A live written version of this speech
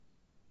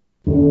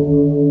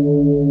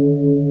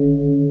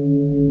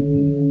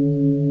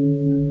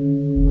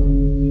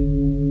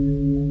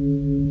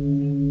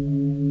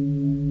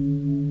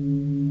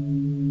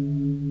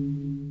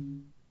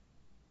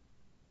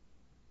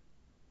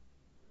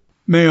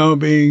May all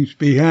beings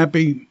be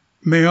happy.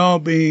 May all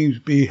beings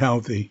be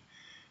healthy.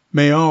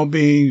 May all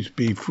beings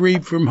be free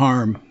from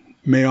harm.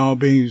 May all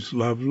beings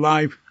love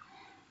life.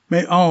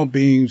 May all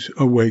beings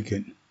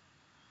awaken.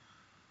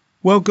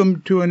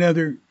 Welcome to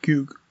another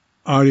Cuke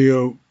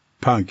Audio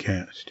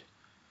Podcast.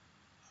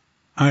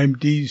 I'm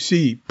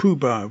DC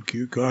Poobah of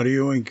Cuke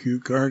Audio and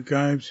Cuke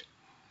Archives,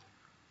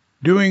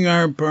 doing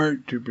our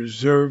part to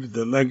preserve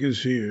the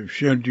legacy of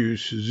Shunryu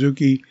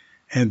Suzuki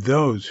and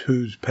those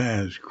whose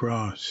paths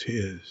cross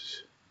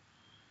his.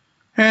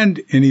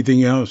 And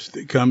anything else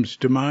that comes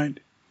to mind.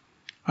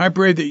 I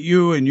pray that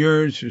you and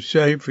yours are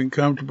safe and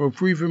comfortable,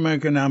 free from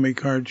economic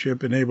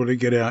hardship, and able to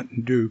get out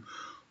and do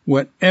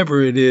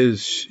whatever it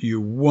is you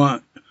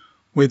want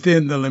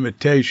within the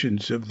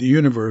limitations of the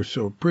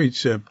universal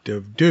precept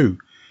of do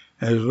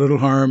as little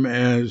harm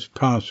as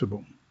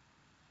possible.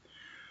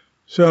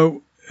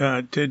 So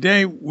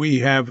today we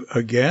have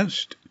a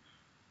guest,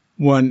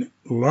 one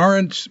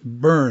Lawrence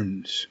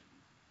Burns.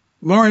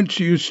 Lawrence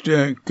used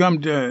to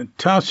come to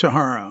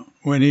Tassajara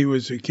when he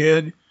was a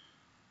kid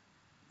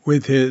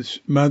with his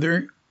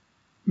mother,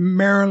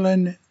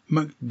 Marilyn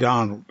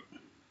McDonald.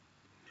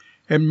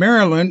 And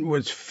Marilyn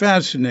was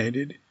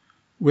fascinated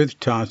with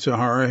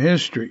Tassajara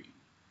history.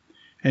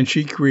 And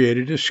she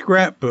created a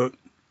scrapbook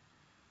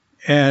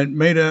and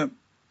made a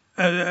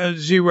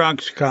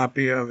Xerox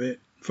copy of it,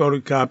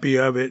 photocopy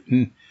of it,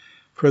 and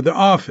for the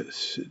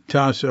office at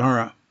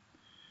Tassajara.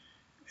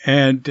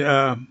 And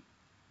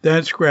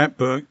that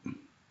scrapbook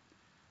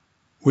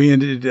we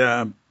ended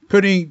up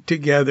putting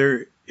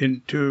together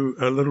into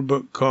a little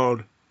book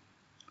called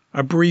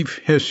A Brief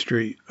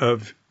History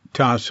of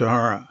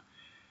Tassajara.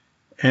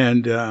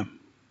 And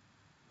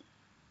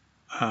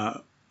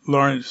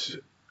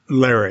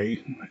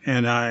Larry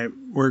and I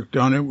worked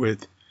on it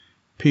with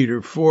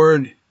Peter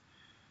Ford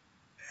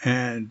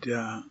and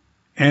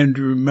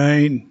Andrew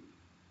Main.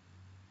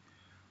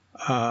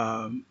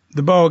 The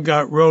ball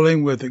got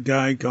rolling with a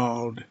guy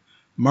called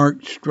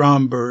Mark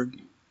Stromberg,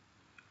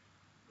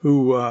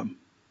 who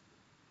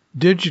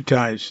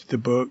digitized the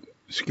book,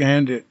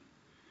 scanned it,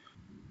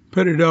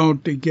 put it all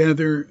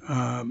together,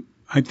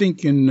 I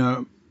think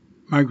in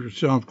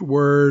Microsoft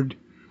Word,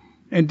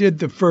 and did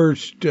the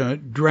first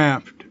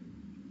draft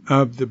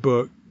of the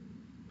book.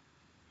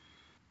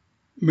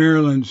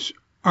 Maryland's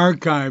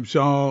archives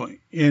all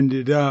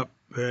ended up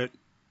at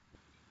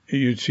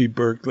UC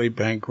Berkeley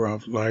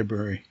Bancroft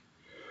Library,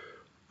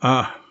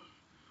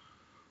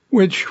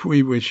 which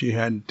we wish he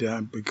hadn't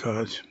done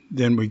because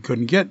then we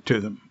couldn't get to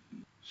them.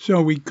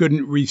 So we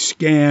couldn't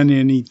rescan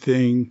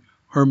anything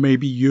or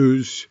maybe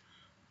use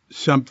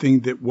something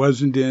that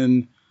wasn't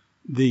in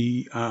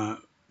the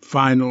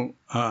final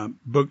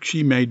book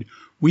she made.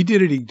 We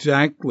did it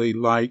exactly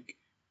like,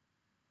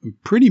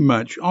 pretty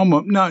much,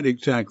 almost, not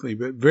exactly,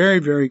 but very,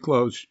 very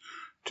close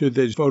to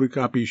the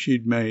photocopy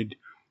she'd made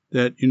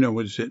that,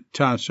 was at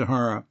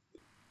Tassajara.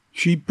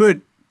 She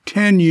put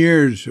 10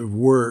 years of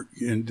work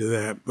into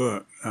that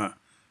book.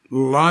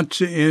 Lots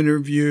of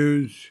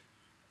interviews,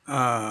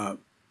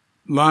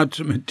 lots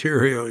of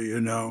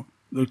material,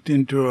 looked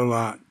into a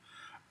lot.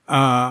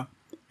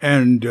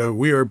 And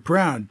we are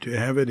proud to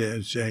have it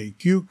as a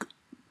Cuke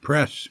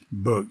Press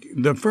book,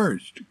 the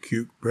first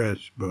Cuke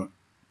Press book.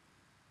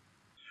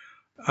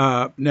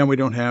 Now we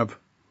don't have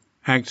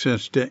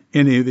access to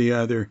any of the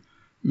other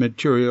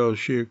materials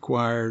she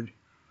acquired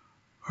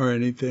or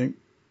anything.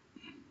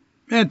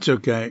 That's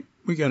okay.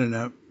 We got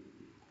enough.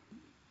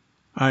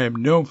 I am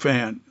no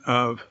fan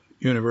of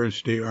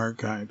university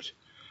archives,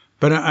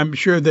 but I'm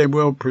sure they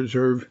will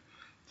preserve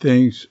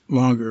things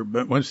longer.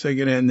 But once they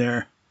get in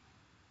there,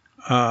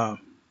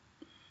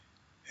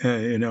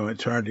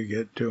 it's hard to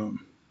get to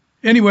them.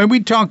 Anyway, we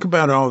talk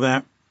about all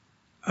that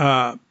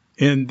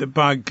in the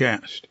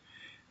podcast.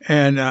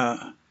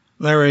 And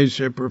Larry's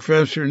a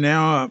professor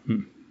now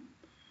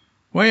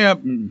way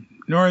up in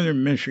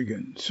northern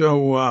Michigan.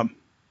 So,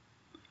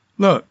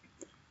 look,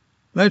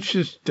 let's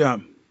just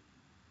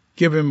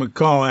give him a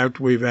call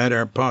after we've had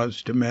our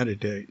pause to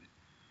meditate.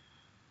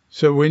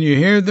 So when you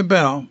hear the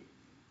bell,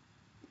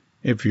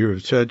 if you're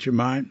of such a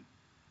mind,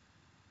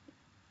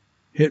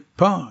 hit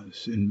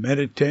pause and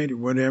meditate or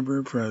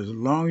whatever for as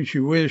long as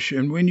you wish.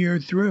 And when you're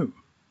through,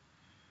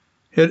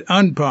 hit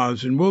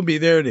unpause and we'll be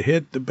there to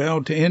hit the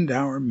bell to end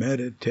our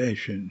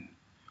meditation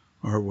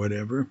or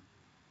whatever.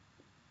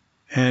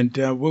 And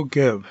we'll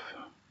give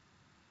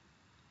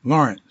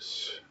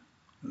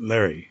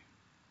Larry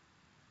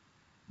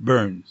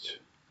Burns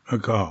a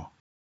call.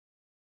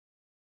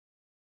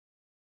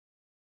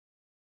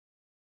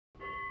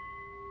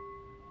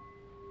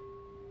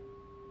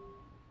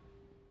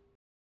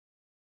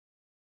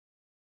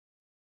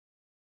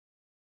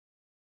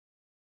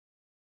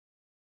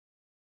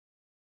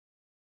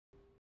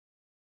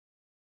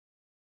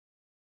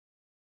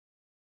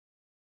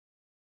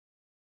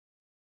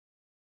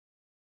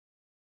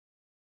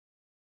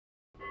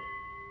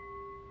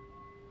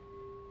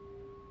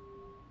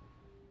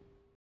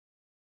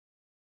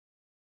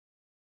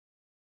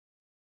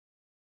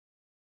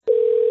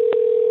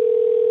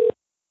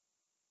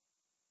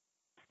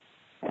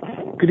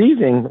 Good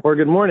evening or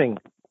good morning.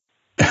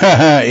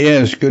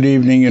 Yes, good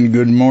evening and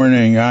good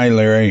morning. Hi,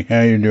 Larry.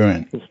 How you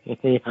doing?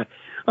 Yeah.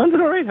 I'm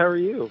doing all right. How are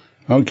you?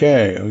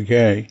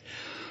 Okay.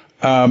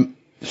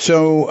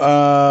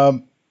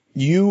 So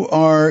you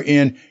are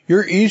in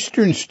your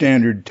Eastern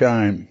Standard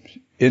Time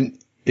in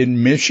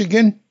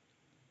Michigan?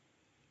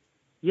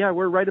 Yeah,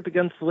 we're right up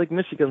against Lake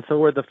Michigan, so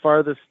we're the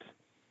farthest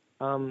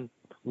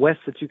west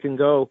that you can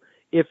go.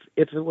 If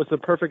it was the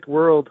perfect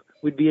world,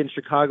 we'd be in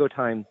Chicago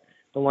time.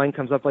 The line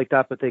comes up like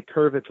that, but they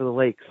curve it to the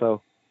lake,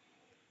 so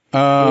we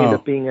end Oh,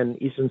 up being on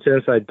Eastern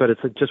Standard Side. But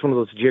it's just one of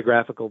those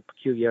geographical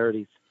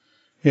peculiarities.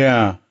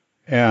 yeah.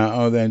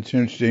 Oh, that's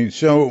interesting.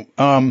 So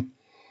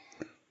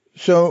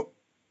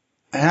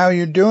how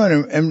you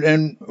doing,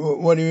 and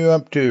what are you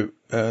up to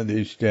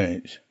these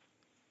days?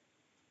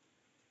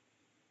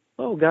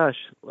 Oh gosh,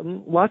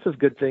 lots of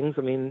good things.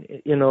 I mean,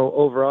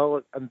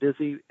 overall, I'm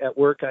busy at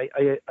work. I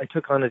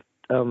took on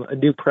a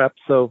new prep,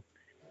 so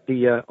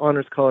the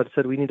honors college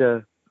said we need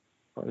a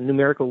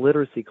numerical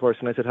literacy course,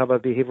 and I said, how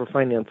about behavioral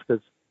finance?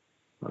 Because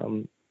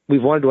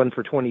we've wanted one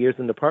for 20 years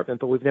in the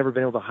department, but we've never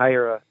been able to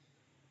hire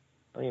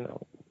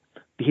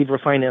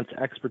behavioral finance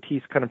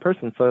expertise kind of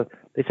person. So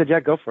they said,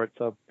 yeah, go for it.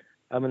 So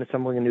I'm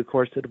assembling a new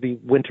course. It'll be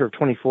winter of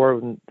 24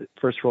 when it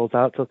first rolls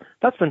out. So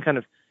that's been kind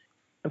of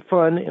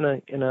fun in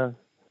a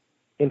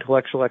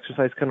intellectual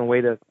exercise kind of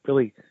way to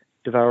really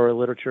devour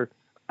literature.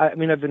 I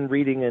mean, I've been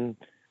reading and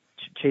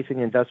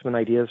chasing investment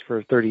ideas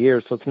for 30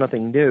 years, so it's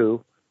nothing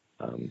new,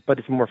 but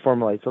it's more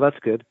formalized, so that's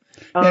good.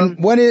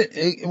 And what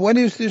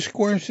is this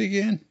course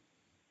again?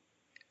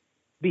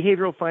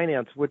 Behavioral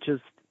finance, which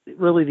is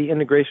really the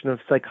integration of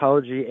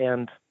psychology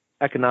and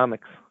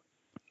economics.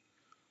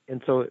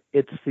 And so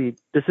it's the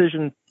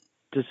decisions,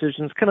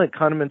 kind of like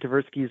Kahneman and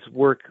Tversky's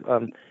work,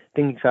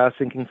 thinking fast,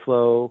 thinking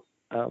slow,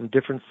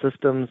 different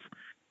systems,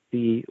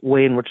 the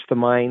way in which the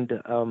mind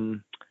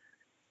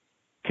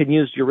can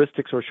use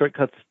heuristics or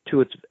shortcuts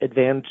to its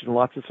advantage in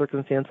lots of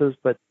circumstances.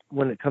 But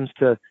when it comes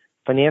to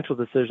financial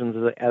decisions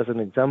as an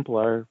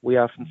exemplar, we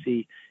often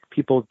see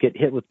people get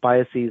hit with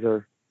biases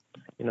or,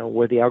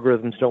 where the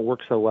algorithms don't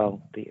work so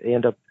well. They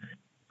end up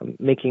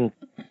making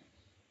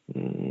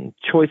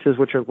choices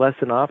which are less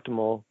than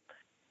optimal.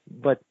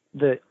 But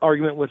the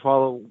argument would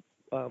follow,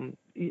 a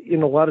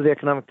lot of the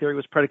economic theory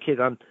was predicated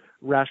on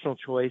rational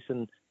choice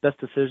and best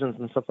decisions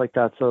and stuff like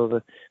that. So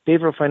the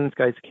behavioral finance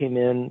guys came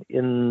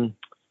in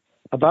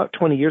about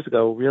 20 years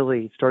ago,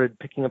 really started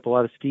picking up a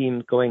lot of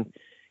steam, going,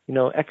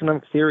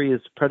 economic theory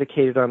is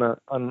predicated on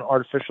an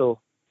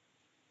artificial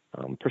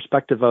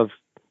perspective of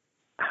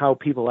how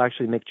people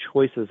actually make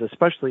choices,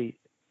 especially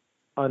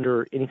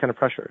under any kind of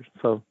pressure.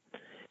 So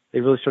they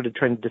really started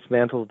trying to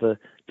dismantle the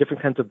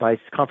different kinds of bias,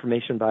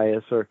 confirmation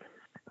bias, or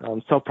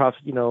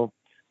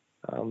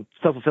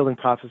self-fulfilling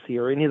prophecy,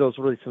 or any of those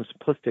really some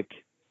simplistic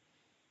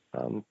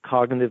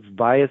cognitive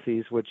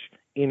biases which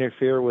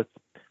interfere with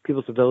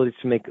people's abilities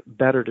to make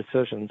better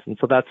decisions. And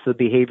so that's the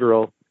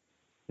behavioral,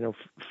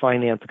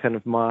 finance kind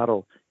of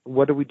model.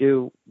 What do we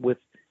do with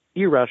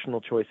irrational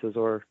choices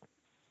or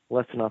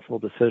less than optimal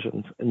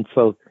decisions? And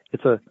so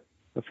it's a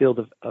field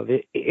of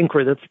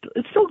inquiry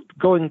it's still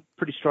going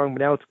pretty strong, but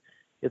now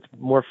it's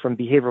more from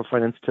behavioral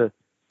finance to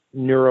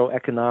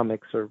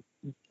neuroeconomics, or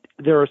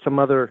there are some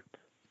other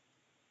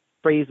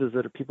phrases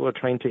that people are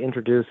trying to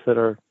introduce that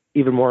are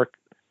even more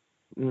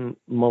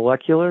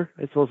molecular,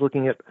 I suppose,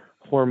 looking at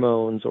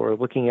hormones or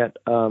looking at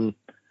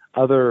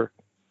other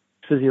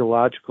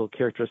physiological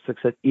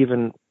characteristics that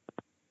even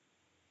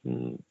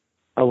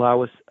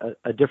allow us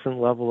a different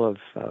level of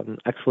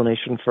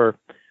explanation for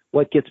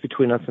what gets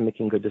between us and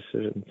making good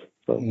decisions.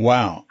 So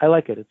Wow. I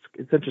like it.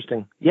 It's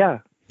interesting. Yeah.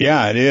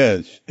 Yeah, it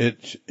is.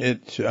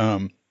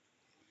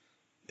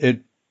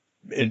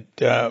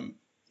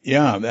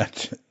 Yeah,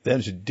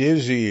 that's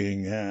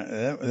dizzying.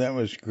 That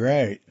was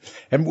great.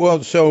 And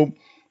well, so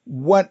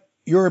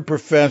you're a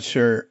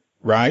professor,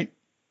 right?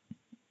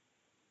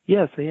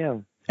 Yes, I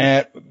am.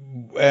 At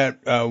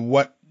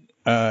what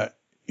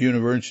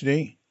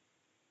university?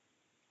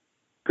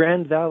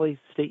 Grand Valley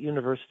State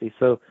University.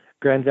 So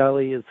Grand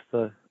Valley is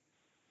the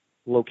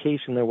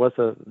location. There was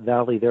a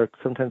valley there.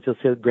 Sometimes you'll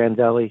see Grand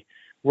Valley.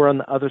 We're on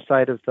the other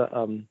side of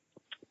the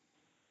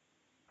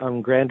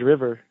Grand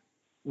River,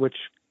 which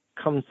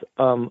comes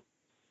rolls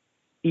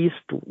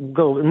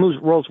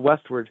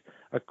westward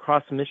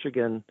across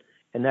Michigan,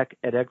 and that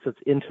it exits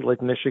into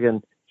Lake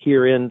Michigan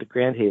here in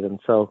Grand Haven.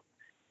 So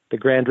the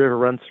Grand River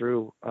runs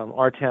through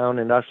our town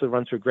and actually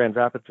runs through Grand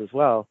Rapids as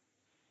well.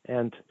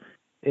 And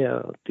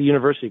the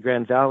University of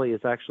Grand Valley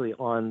is actually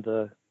on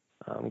the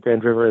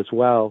Grand River as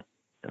well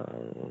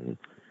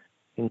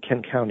in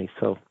Kent County.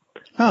 So,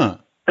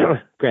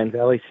 Grand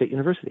Valley State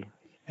University.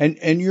 And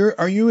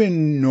are you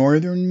in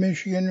northern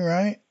Michigan,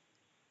 right?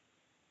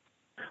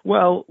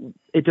 Well,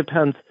 it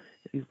depends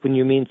when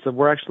you mean. So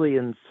we're actually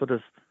in sort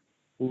of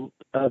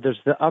there's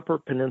the Upper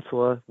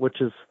Peninsula,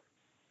 which is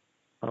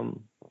sort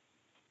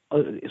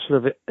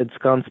of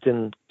ensconced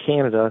in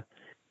Canada.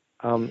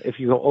 If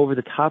you go over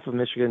the top of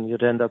Michigan,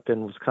 you'd end up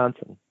in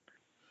Wisconsin.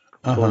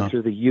 going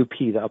through the UP,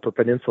 the Upper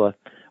Peninsula.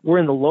 We're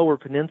in the Lower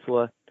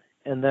Peninsula,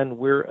 and then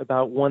we're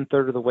about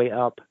 1/3 of the way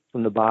up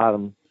from the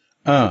bottom,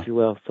 if you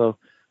will. So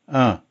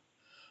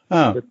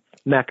with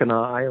Mackinac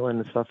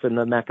Island and stuff, and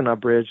the Mackinac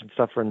Bridge and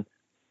stuff are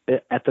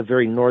at the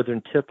very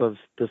northern tip of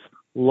this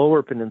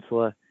Lower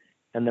Peninsula,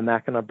 and the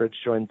Mackinac Bridge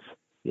joins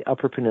the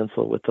Upper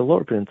Peninsula with the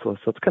Lower Peninsula.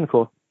 So it's kind of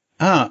cool.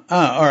 All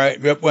right.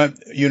 But,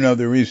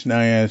 the reason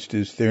I asked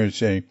is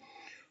there's a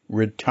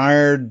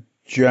retired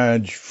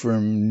judge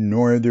from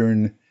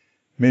northern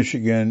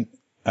Michigan,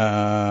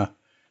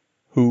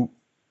 who,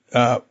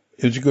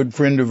 is a good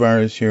friend of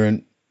ours here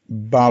in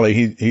Bali.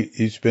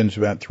 He spends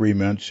about 3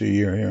 months a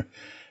year here.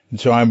 And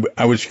so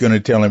I was going to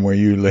tell him where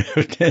you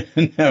lived.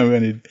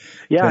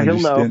 Yeah, he'll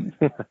know.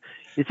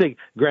 You say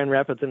Grand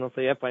Rapids and he'll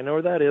say, yep, I know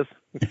where that is.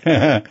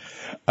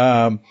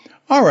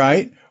 All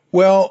right.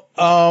 Well,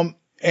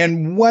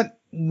 and what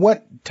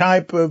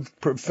type of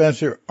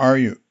professor are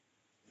you?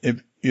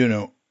 If,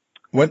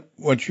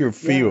 what's your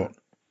field?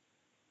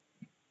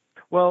 Yeah.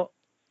 Well,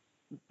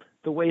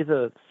 the way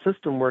the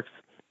system works,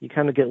 you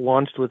kind of get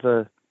launched with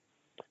a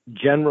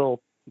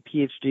general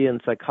PhD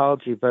in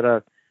psychology,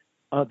 but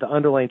the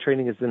underlying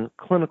training is in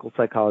clinical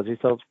psychology.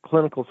 So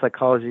clinical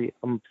psychology,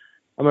 I'm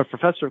a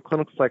professor of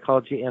clinical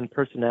psychology and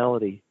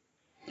personality,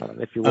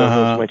 if you will. Those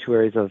are my two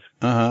areas of,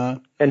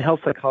 and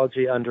health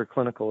psychology under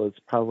clinical is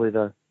probably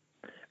the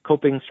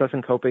coping, stress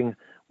and coping,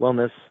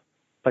 wellness,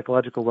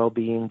 psychological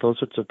well-being. Those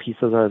sorts of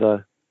pieces are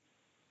the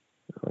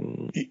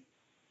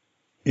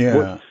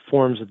what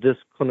forms of this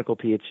clinical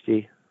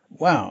PhD.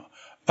 Wow.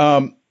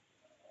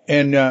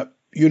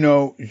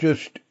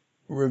 Just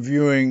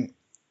reviewing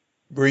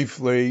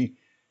briefly,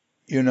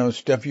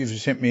 stuff you've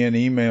sent me in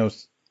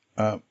emails,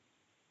 in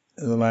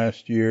the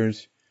last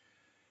years.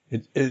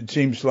 It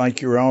seems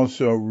like you're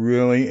also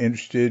really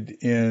interested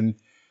in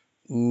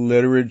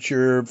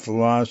literature,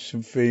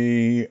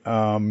 philosophy,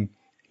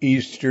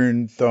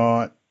 Eastern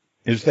thought.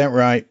 Is that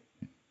right?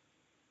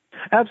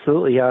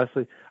 Absolutely, yeah.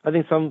 So I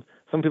think some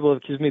people have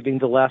accused me of being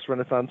the last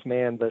Renaissance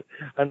man, but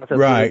I don't know if that's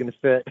really going to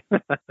fit.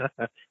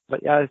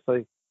 But yeah,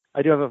 so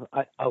I do have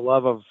a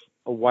love of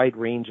a wide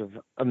range of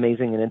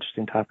amazing and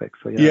interesting topics.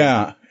 So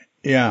yeah.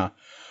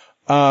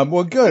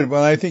 Well, good.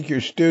 Well, I think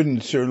your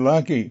students are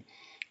lucky.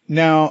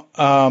 Now,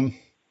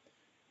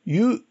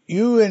 you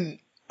and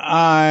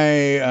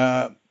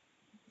I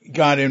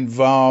got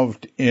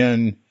involved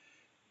in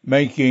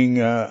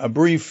making a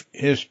brief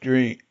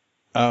history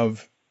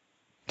of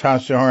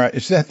Tassajara.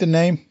 Is that the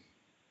name?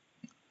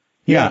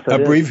 Yeah, A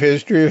brief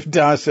history of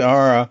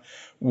Tassajara,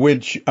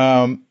 which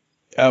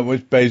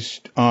was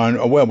based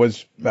on,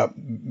 was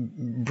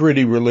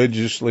pretty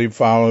religiously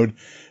followed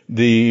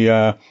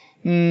the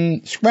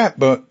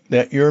scrapbook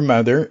that your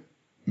mother,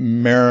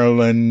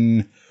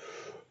 Marilyn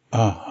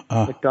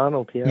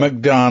McDonald,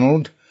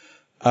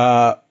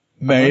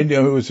 made,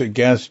 who was a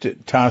guest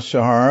at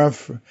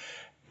Tassajara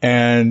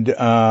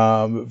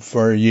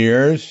for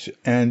years,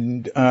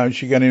 and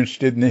she got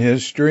interested in the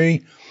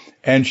history,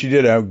 and she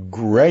did a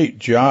great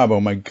job. Oh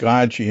my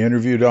God, she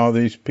interviewed all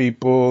these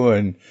people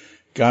and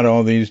got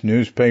all these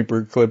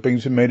newspaper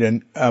clippings and made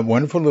a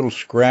wonderful little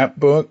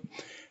scrapbook.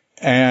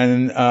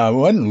 And it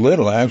wasn't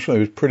little, actually, it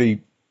was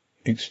pretty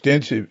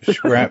extensive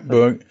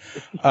scrapbook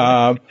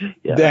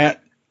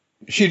that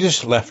she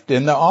just left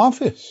in the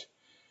office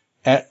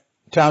at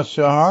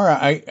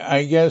Tassajara.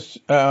 I guess,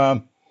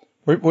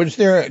 was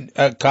there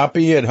a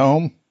copy at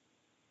home?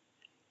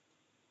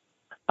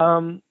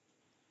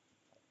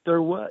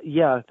 There was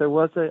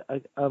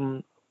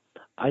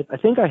I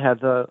think I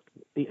had a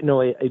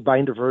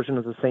binder version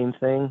of the same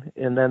thing,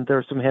 and then there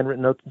were some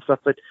handwritten notes and stuff,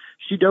 but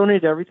she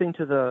donated everything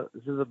to the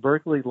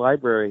Berkeley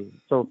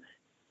Library. So,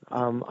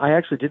 I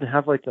actually didn't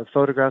have like the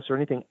photographs or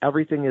anything.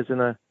 Everything is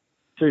in a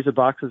series of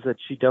boxes that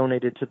she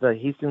donated to the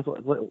Hastings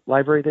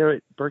Library there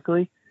at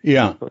Berkeley.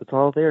 Yeah. So it's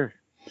all there.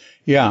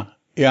 Yeah.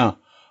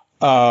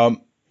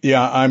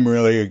 I'm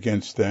really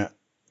against that,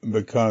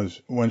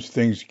 because once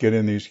things get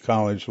in these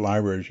college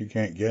libraries, you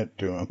can't get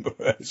to them.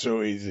 It's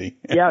so easy.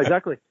 Yeah,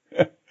 exactly.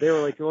 They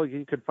were like, well,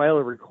 you could file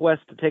a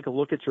request to take a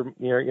look at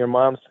your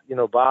mom's,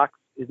 box,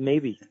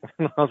 maybe.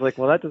 And I was like,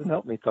 well, that doesn't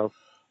help me. So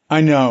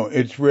I know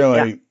it's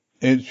really,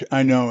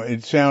 I know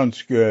it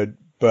sounds good,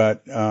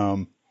 but,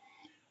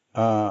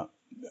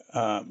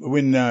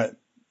 when,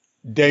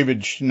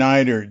 David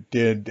Schneider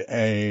did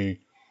a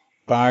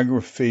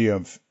biography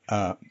of,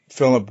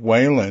 Philip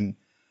Whalen,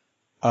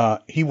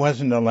 he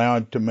wasn't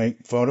allowed to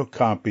make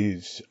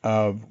photocopies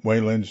of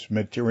Whalen's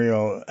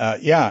material,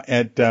 at,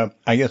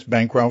 I guess,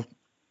 Bancroft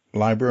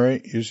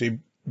Library, UC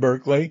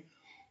Berkeley.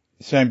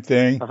 Same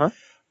thing.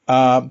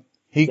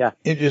 He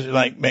just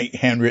like make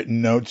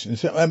handwritten notes and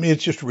so, I mean,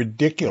 it's just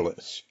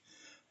ridiculous.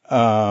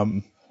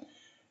 My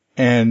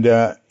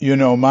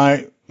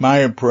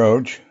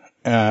approach,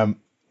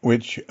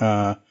 which,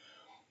 was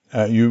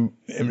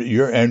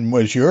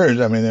yours.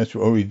 I mean, that's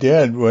what we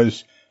did,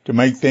 was to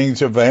make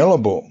things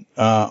available,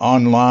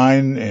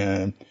 online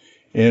and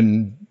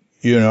in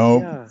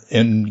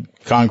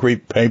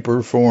concrete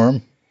paper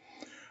form.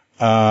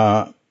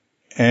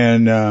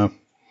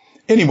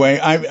 Anyway,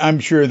 I'm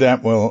sure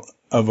that will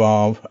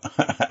evolve.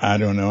 I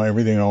don't know.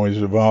 Everything always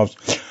evolves.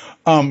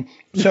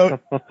 So,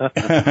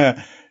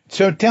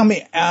 so tell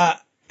me,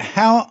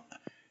 how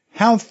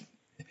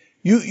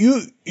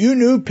you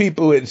knew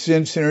people at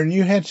Zen Center and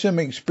you had some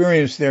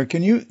experience there.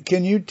 Can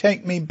you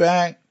take me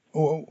back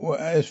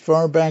as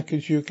far back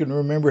as you can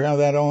remember how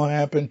that all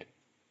happened?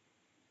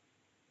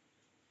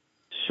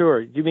 Sure.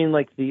 You mean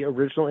like the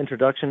original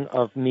introduction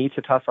of me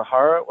to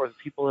Tassajara, or the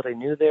people that I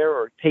knew there,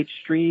 or Tate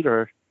Street,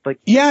 or like?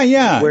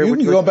 Yeah. Where You would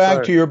can you go like to back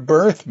start? to your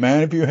birth,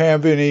 man, if you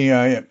have any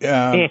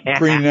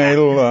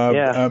prenatal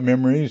Yeah.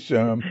 memories.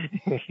 Yeah.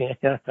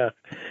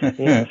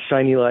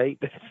 Shiny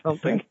light,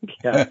 something.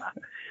 Yeah.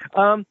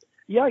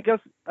 Yeah. I guess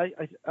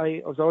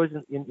I was always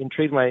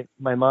intrigued. My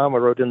mom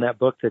wrote in that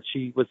book that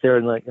she was there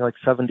in like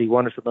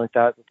 71 or something like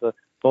that with the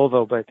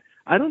Volvo, but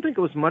I don't think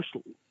it was much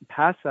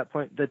past that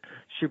point that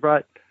she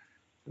brought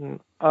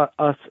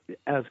us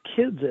as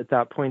kids at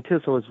that point too.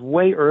 So it was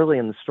way early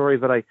in the story,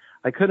 but I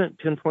couldn't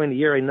pinpoint a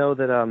year. I know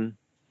that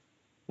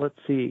let's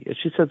see,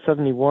 she said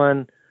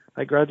 71.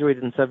 I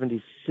graduated in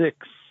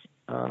 76.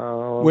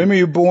 When were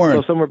you born?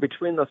 So somewhere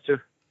between those two.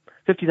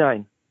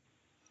 59.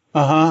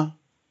 And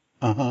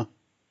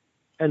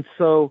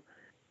so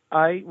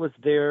I was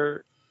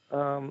there.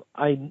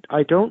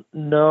 I don't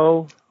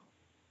know.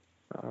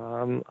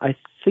 I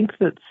think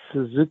that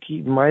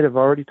Suzuki might have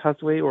already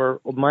passed away,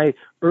 or my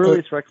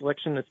earliest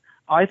recollection is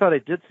I thought I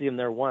did see him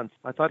there once.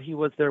 I thought he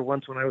was there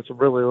once when I was a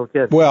really little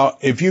kid. Well,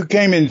 if you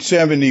came in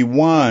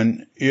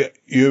 71,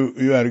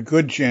 you had a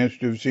good chance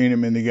to have seen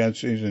him in the guest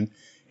season.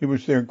 He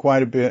was there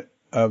quite a bit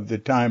of the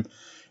time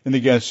in the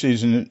guest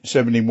season in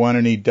 71,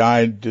 and he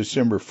died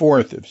December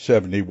 4th of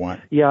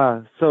 71.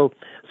 Yeah, so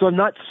I'm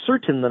not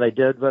certain that I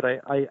did, but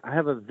I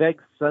have a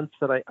vague sense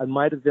that I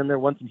might have been there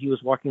once, and he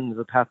was walking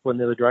the pathway in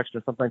the other direction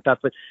or something like that.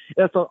 But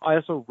I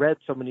also read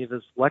so many of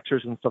his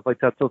lectures and stuff like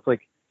that, so it's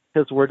like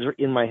his words are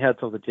in my head.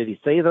 So did he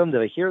say them?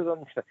 Did I hear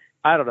them?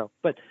 I don't know.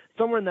 But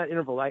somewhere in that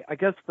interval, I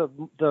guess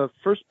the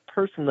first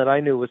person that I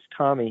knew was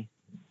Tommy.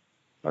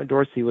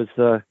 Dorsey was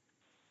the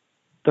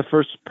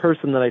first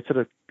person that I sort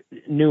of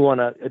knew on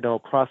a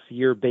across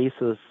year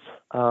basis.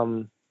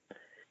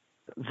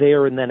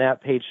 There and then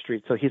at Page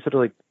Street. So he sort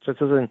of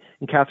and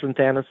Catherine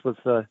Thanis was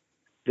the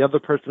other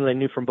person I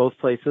knew from both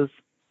places.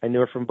 I knew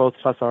her from both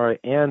Tassajara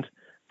and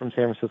from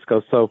San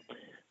Francisco. So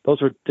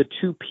those were the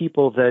two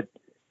people that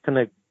kind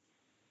of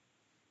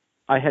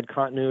I had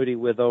continuity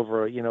with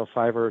over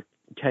 5 or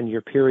 10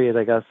 year period,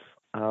 I guess,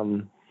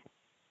 through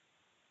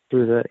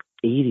the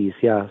 80s.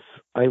 Yes,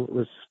 I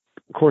was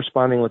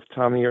corresponding with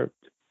Tommy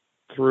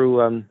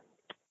through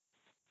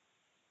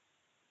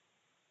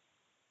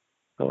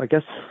I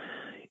guess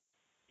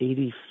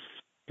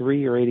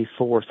 83 or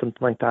 84, something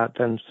like that.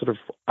 Then sort of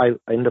I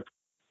ended up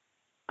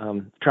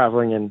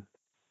traveling and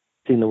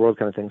seeing the world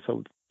kind of thing.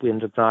 So we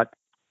ended up not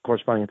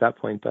corresponding at that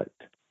point. But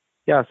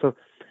yeah, so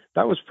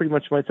that was pretty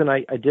much my thing.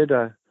 I did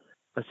a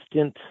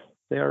stint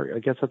there. I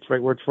guess that's the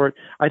right word for it.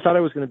 I thought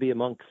I was going to be a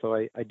monk, so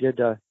I did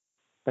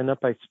sign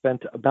up. I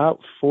spent about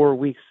 4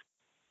 weeks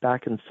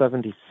back in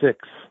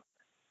 76.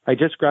 I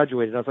just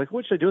graduated. I was like,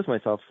 what should I do with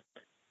myself?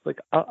 Like,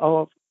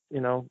 I'll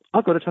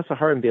go to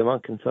Tassajara and be a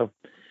monk. And so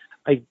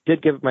I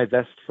did give it my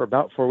best for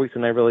about 4 weeks,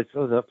 and I realized it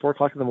was at 4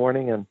 o'clock in the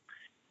morning, and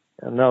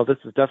no, this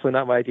is definitely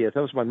not my idea.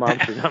 That was my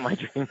mom's dream, not my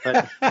dream.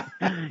 But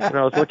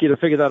I was lucky to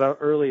figure that out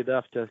early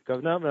enough to go,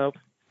 nope.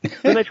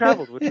 Then I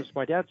traveled, which was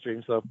my dad's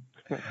dream. So,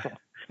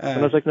 and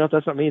I was like, no,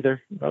 that's not me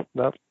either.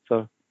 Nope.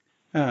 So,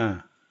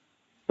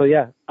 so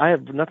yeah, I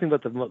have nothing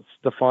but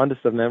the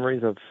fondest of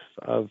memories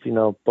of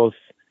both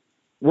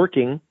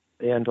working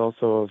and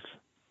also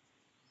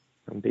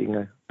of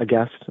being a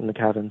guest in the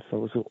cabin. So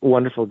it was a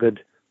wonderful, good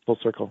full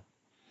circle.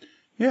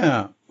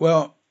 Yeah.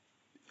 Well,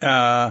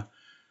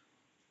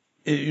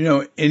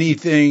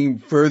 anything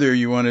further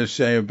you want to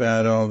say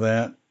about all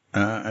that?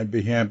 I'd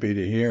be happy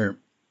to hear.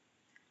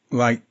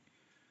 Like,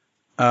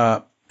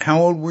 how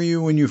old were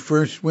you when you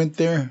first went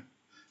there?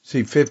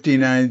 See,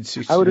 59,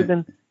 60. I would have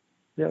been,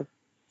 I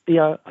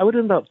would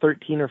have been about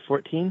 13 or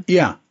 14.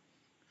 Yeah.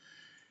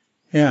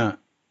 I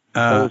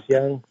was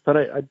young, but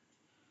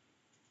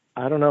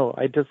I don't know.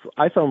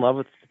 I fell in love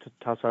with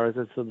Tassajara.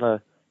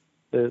 It's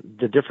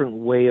the different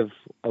way of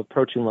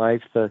approaching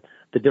life, the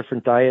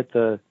different diet,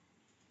 the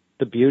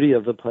beauty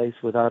of the place,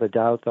 without a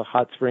doubt. The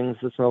hot springs,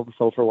 the smell of the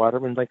sulfur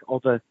water, and like all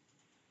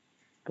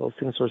those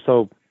things were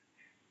so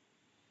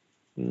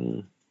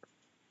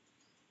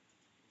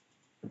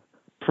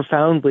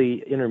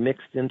profoundly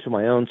intermixed into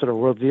my own sort of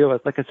worldview.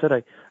 Like I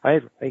said,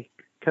 I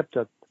kept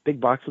a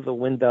big box of the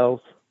wind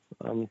bells.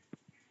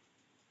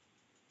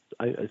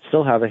 I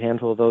still have a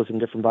handful of those in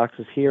different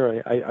boxes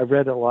here. I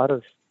read a lot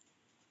of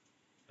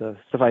the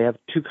stuff. I have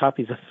 2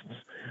 copies of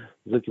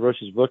Suzuki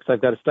Roche's books.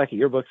 I've got a stack of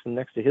your books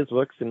next to his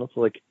books, and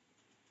also like,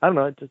 I don't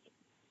know,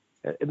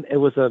 it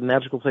was a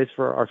magical place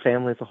for our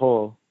family as a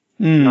whole,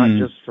 not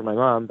just for my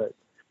mom,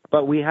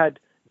 but we had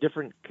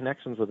different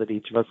connections with it,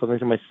 each of us. So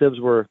my sibs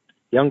were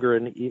younger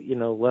and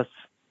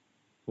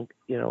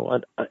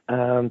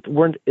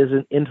weren't as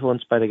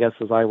influenced by it, I guess,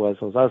 as I was.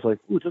 So I was like,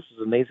 ooh, this is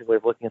an amazing way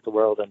of looking at the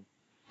world. And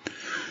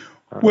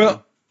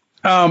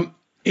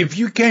if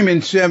you came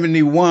in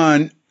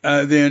 71,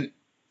 then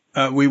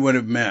we would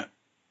have met.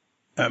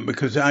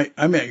 Because I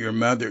met your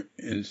mother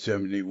in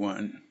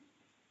 71.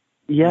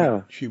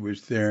 Yeah. She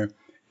was there.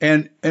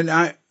 And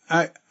I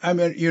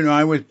met,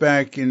 I was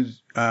back in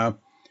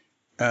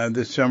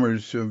the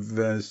summers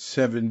of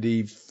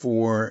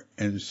 74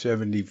 and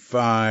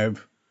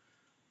 75.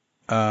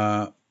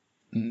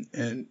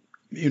 And,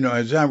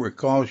 as I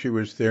recall, she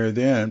was there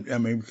then. I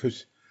mean,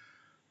 because,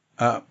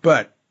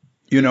 but,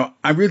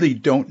 I really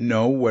don't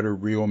know what are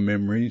real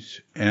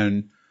memories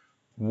and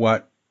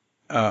what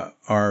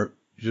are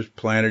just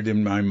planted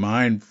in my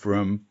mind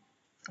from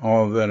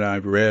all that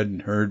I've read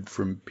and heard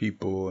from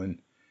people and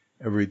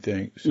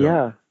everything. So.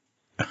 Yeah.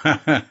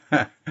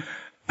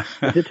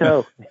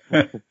 Ditto.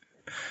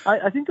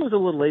 I think it was a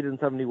little late in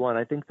 71.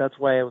 I think that's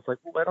why I was like,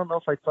 I don't know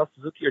if I saw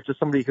Suzuki or just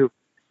somebody who,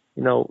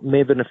 may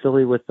have been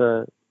affiliated with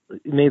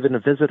may have been a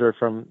visitor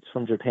from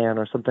Japan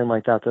or something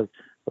like that. The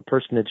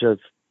personage of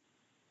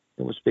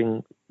it was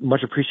being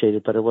much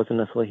appreciated, but it wasn't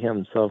necessarily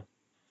him. So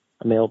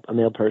a male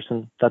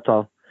person. That's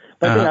all.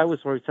 But I think I was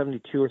probably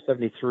 72 or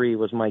 73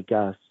 was my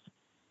guess.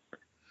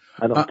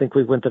 I don't think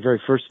we went the very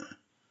first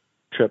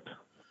trip.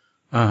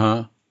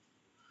 So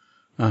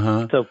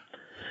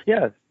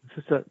yeah, it's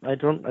just I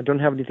don't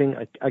have anything.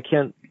 I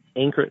can't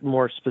anchor it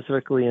more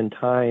specifically in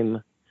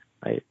time.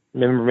 I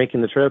remember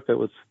making the trip. It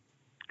was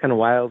kind of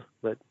wild,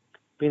 but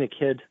being a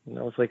kid,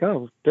 I was like,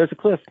 oh, there's a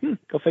cliff.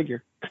 Go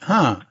figure.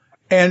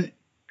 And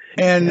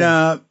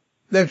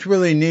that's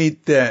really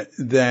neat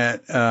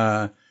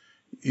that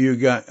you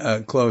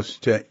got close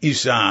to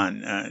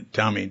Isan,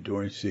 Tommy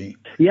Dorsey.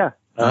 Yeah.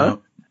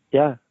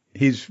 Yeah.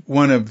 He's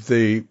one of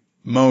the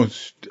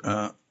most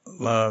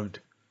loved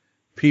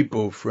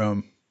people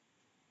from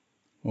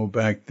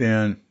back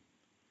then.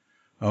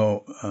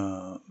 But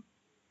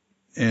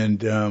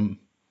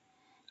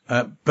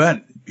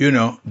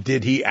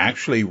did he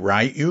actually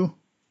write you?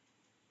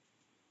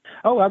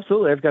 Oh,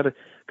 absolutely. I've got a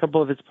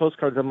couple of his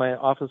postcards on my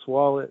office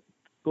wall at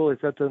school.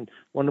 It's got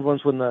one of the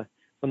ones when the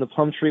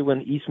plum tree,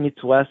 when east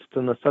meets west,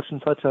 and the such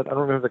and such. I don't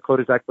remember the quote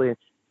exactly,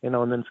 and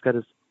then it's got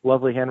his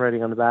lovely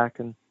handwriting on the back.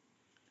 And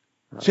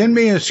send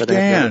me a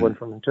scan, one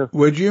from him too.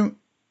 Would you?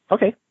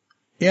 Okay.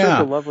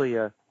 Yeah. It's a lovely.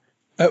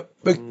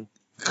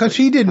 Because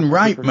he didn't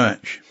write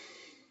much.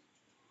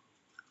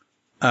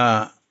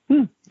 Yeah.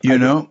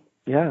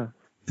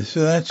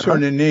 So that's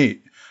sort of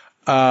neat.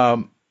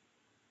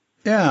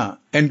 Yeah.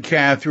 And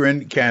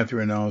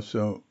Catherine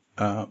also.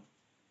 Yeah.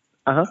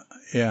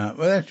 Well,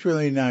 that's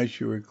really nice.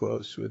 You were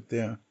close with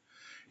them.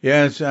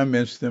 Yes, I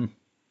miss them.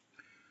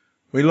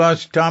 We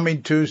lost Tommy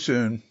too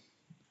soon.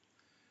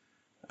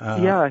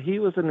 Yeah, he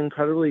was an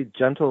incredibly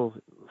gentle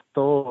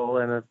soul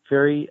and a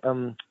very,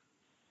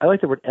 I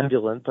like the word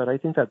ambulant, but I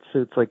think that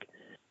suits, like,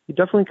 he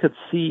definitely could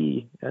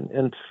see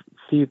and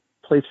see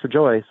place for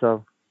joy.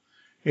 So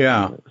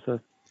yeah, it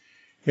was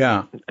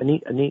a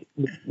neat,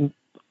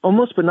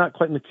 almost but not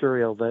quite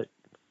mercurial, but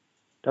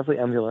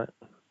definitely ambulant.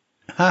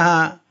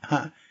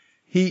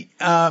 He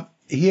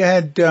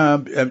had,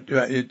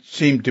 it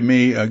seemed to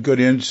me, a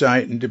good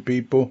insight into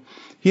people.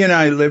 He and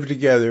I lived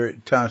together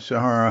at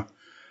Tassajara.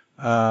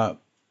 How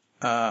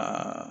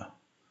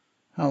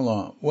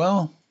long?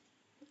 Well,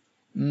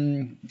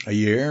 a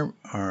year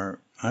or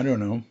I don't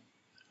know.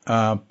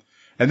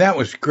 And that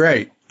was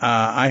great.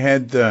 I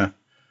had the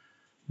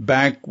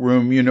back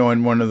room,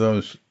 in one of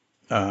those,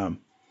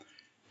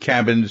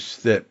 cabins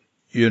that,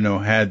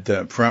 had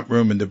the front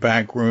room and the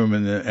back room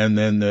and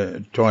then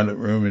the toilet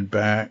room and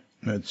back,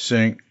 that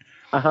sink.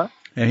 And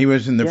he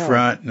was in the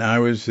front and I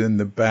was in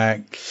the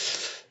back.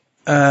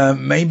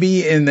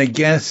 Maybe in the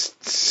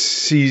guest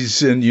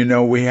season,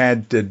 we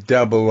had to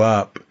double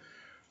up.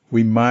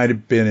 We might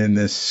have been in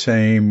the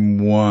same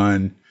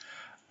one.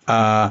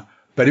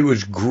 But it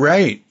was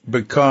great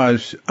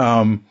because,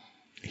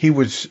 he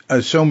was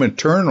so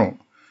maternal,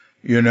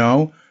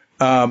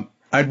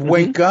 I'd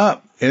wake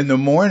up in the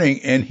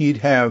morning and he'd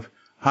have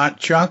hot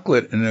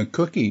chocolate and a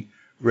cookie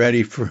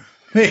ready for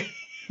me.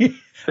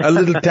 A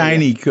little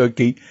tiny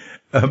cookie,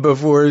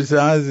 before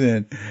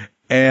zazen.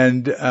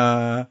 And,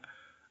 I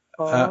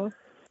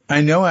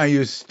know I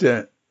used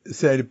to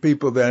say to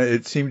people that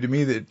it seemed to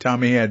me that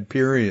Tommy had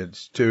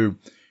periods too.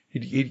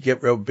 He'd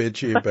get real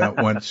bitchy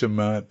about once a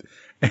month.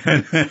 Yeah,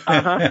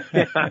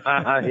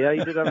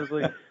 he did have his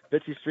like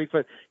bitchy streak,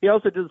 but he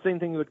also did the same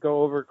thing. He would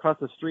go over across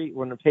the street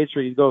when the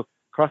pastry. He'd go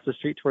across the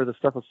street to where the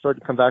stuff was starting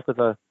to come back with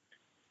the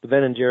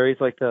Ben and Jerry's,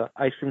 like the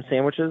ice cream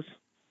sandwiches.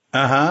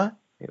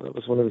 It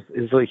was one of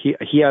his like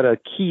he had a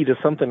key to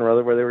something or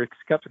other where they were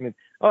accepting.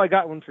 Oh, I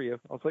got one for you.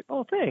 I was like,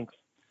 oh, thanks.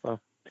 So,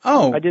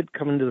 I did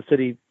come into the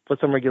city with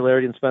some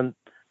regularity and spend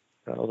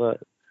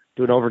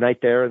do an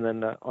overnight there, and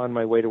then on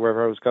my way to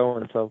wherever I was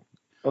going. So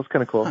that was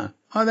kind of cool.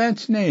 Oh,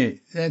 that's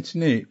neat. That's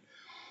neat.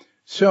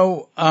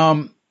 So,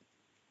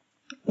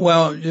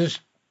 well, just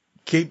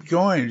keep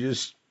going.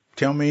 Just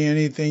tell me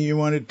anything you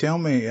want to tell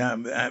me.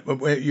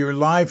 Your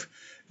life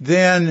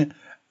then,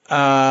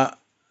 Uh,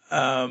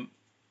 um,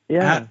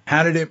 Yeah.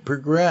 how did it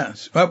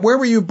progress? Where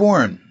were you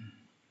born?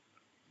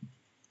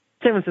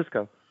 San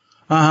Francisco.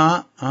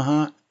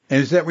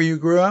 Is that where you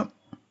grew up?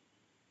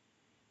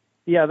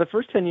 Yeah, the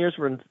first 10 years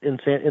were in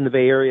the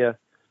Bay Area,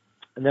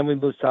 and then we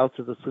moved south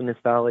to the Salinas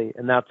Valley,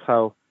 and that's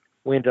how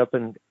we ended up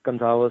in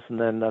Gonzales, and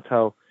then that's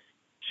how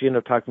she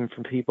ended up talking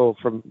from people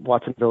from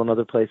Watsonville and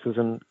other places,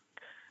 and,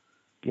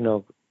 you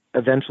know,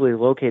 eventually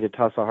located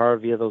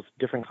Tassajara via those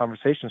different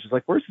conversations. She's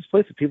like, where's this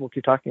place that people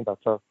keep talking about?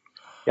 So,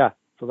 yeah,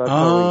 so that's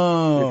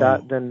how we did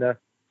that. Then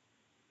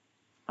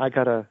I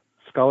got a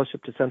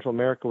scholarship to Central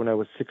America when I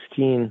was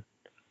 16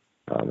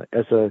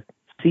 as a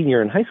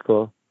senior in high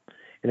school,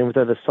 and then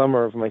within the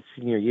summer of my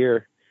senior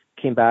year,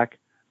 came back.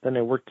 Then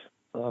I worked.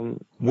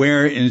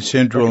 Where in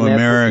Central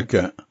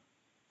America?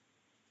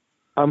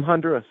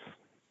 Honduras.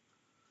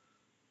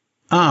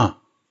 In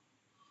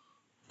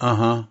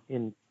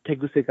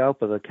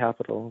Tegucigalpa, the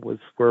capital, was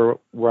where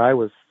I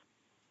was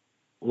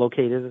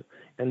located,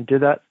 and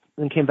did that,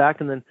 and came back,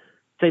 and then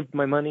saved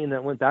my money, and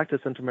then went back to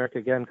Central America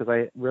again because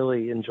I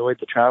really enjoyed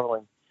the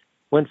traveling.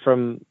 Went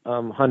from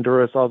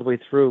Honduras all the way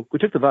through. We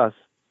took the bus.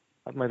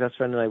 My best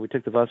friend and I, we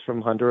took the bus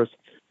from Honduras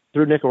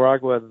through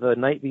Nicaragua the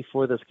night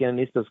before the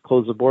Sandinistas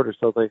closed the border.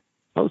 So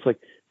I was like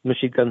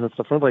machine guns and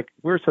stuff. And I'm like,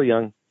 we were so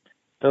young.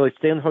 They're like,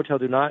 stay in the hotel,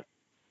 do not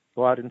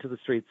go out into the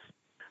streets.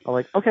 I'm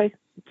like, okay,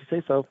 if you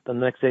say so. Then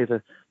the next day,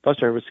 the bus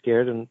driver was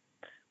scared, and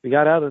we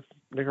got out of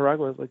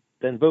Nicaragua. Like,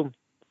 then boom.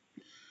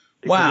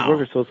 Wow. The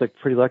border, so it's like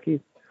pretty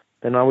lucky.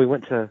 Then we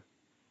went to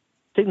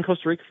stayed in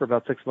Costa Rica for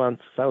about 6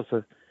 months. That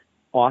was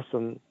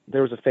awesome.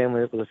 There was a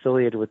family that was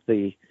affiliated with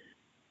the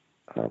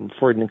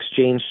foreign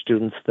exchange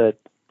students that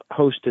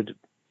hosted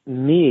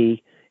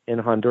me in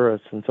Honduras,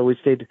 and so we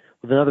stayed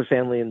with another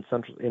family in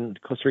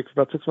Costa Rica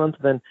for about 6 months.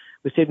 And then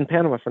we stayed in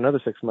Panama for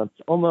another 6 months,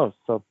 almost.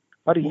 So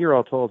about a year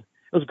all told.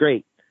 It was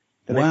great.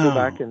 Then I flew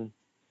back in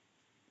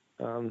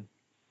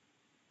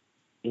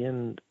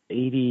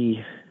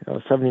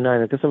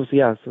 79. I guess that was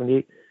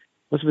 78.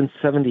 Must have been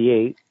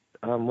 78.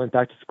 Went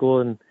back to school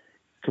in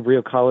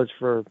Cabrillo College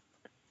for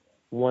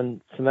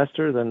 1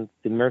 semester, then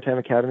the Maritime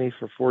Academy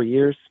for 4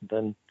 years,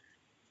 then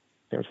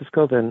San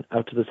Francisco, then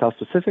out to the South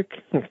Pacific,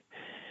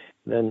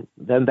 then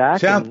back.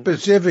 South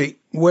Pacific,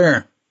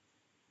 where?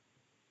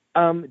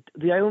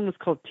 The island was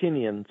called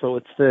Tinian, so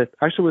it's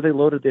actually where they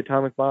loaded the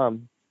atomic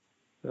bomb.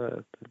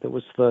 That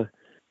was the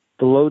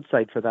load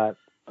site for that.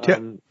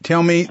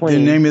 Tell me the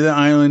name of the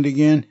island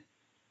again.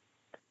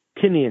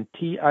 Tinian,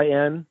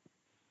 Tinian,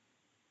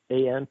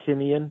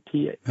 Tinian,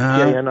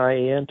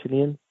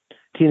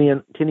 Tinian,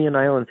 Tinian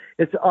Island.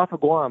 It's off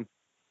of Guam.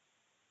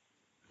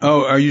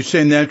 Oh, are you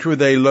saying that's where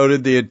they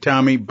loaded the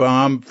atomic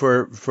bomb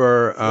for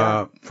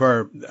Hiroshima?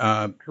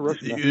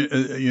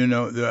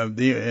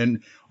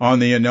 On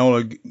the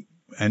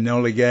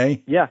Enola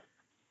Gay? Yeah.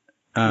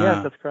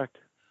 Yes, that's correct.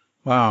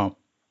 Wow.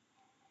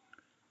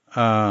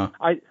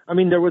 I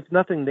mean, there was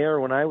nothing there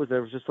when I was there.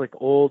 It was just like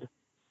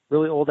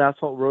really old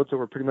asphalt roads that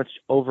were pretty much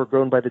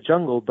overgrown by the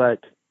jungle, but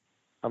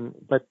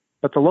the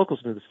locals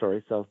knew the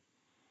story, so.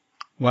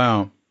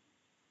 Wow.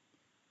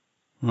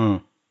 Huh.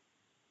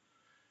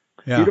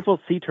 Yeah. Beautiful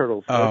sea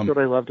turtles. That's what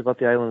I loved about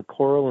the island,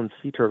 coral and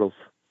sea turtles.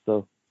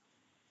 So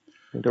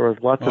there was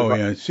lots of... Oh,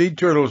 yeah. Sea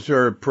turtles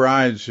are a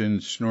prize in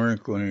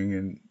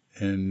snorkeling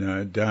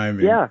and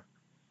diving. Yeah.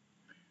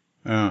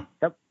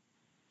 Yep.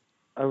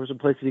 There was a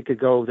place that you could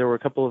go. There were a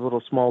couple of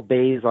little small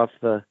bays off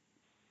the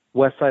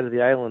west side of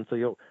the island.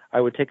 So I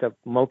would take a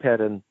moped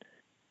and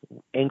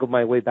angle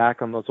my way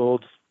back on those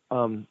old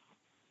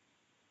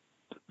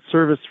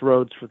service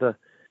roads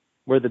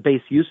where the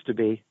base used to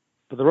be.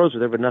 But the roads were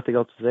there, but nothing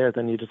else was there.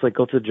 Then you just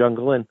go to the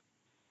jungle, and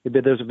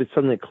there's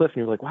suddenly a cliff, and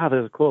you're like, wow,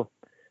 this is cool.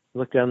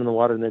 You look down in the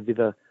water, and there'd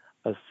be a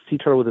sea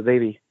turtle with a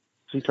baby.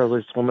 Sea turtle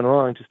is swimming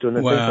along, just doing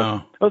their thing.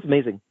 So that was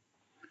amazing.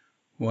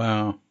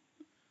 Wow.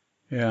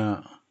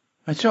 Yeah.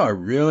 I saw a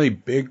really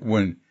big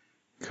one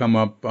come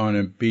up on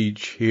a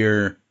beach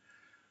here.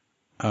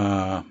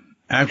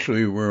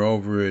 Actually, we're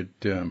over at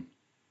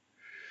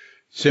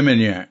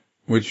Seminyak,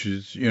 which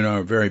is,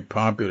 a very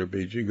popular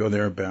beach. You go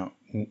there about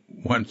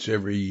once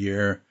every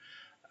year.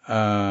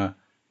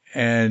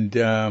 And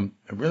a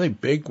really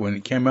big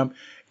one came up,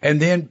 and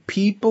then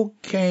people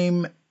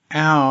came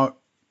out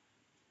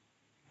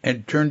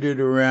and turned it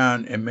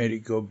around and made it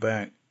go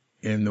back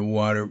in the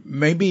water.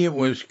 Maybe it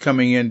was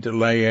coming in to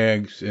lay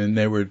eggs, and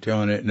they were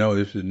telling it, no,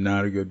 this is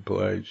not a good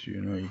place.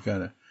 You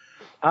gotta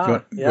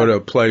go to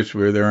a place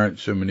where there aren't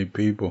so many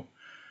people.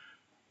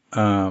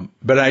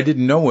 But I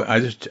didn't know. I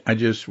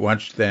just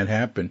watched that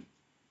happen.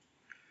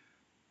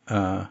 They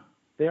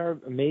are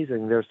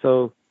amazing. They're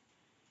so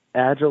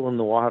agile in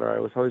the water. I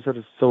was always sort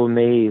of so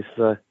amazed.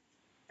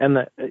 And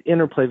the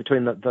interplay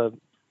between the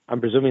I'm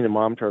presuming the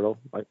mom turtle,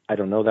 I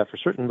don't know that for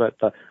certain, but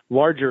the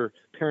larger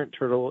parent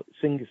turtle,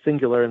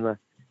 singular, and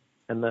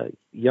the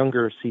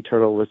younger sea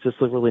turtle was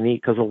just really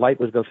neat because the light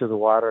would go through the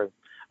water.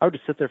 I would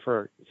just sit there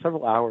for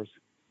several hours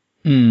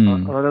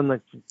on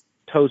the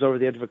toes over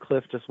the edge of a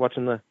cliff, just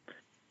watching the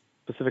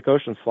Pacific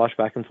Ocean slosh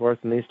back and forth,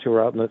 and these two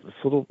were out in this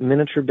little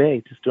miniature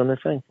bay just doing their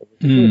thing. It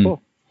was really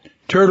cool.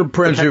 Turtle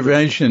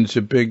preservation's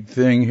a big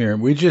thing here.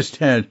 We just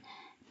had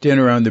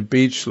dinner on the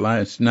beach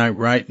last night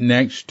right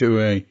next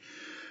to a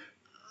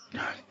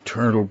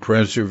turtle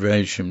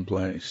preservation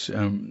place.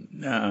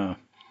 They,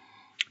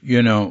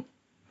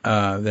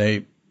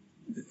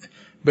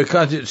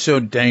 because it's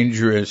so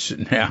dangerous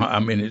now, I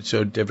mean, it's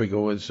so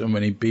difficult with so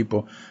many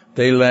people,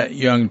 they let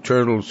young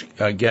turtles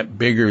get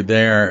bigger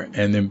there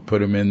and then put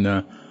them in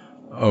the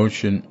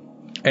ocean.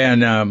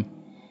 And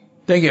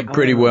they get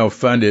pretty well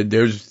funded.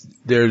 There's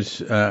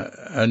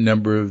a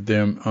number of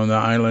them on the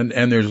island,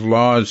 and there's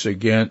laws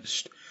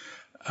against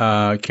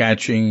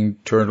catching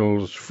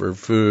turtles for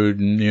food,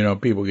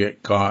 and people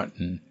get caught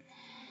and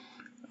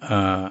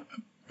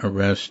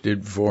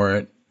arrested for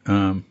it.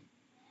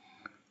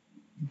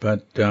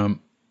 But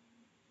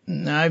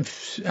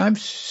I've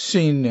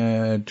seen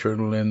a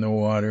turtle in the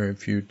water a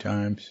few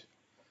times.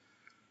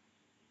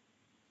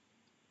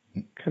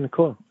 Kind of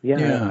cool.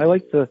 Yeah. I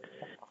like the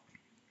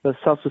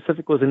South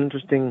Pacific was an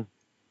interesting,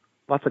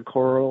 lots of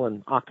coral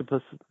and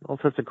octopus, all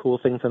sorts of cool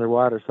things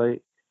underwater. So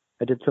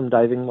I did some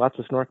diving, lots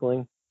of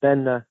snorkeling.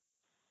 Then I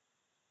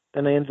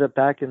ended up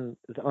back on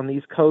the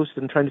East Coast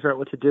and trying to figure out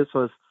what to do.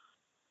 So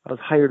I was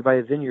hired by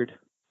a vineyard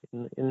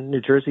in New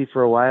Jersey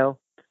for a while.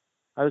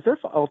 I was there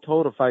for all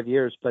told of 5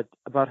 years, but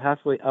about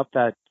halfway up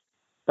about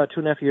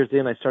 2.5 years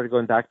in, I started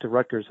going back to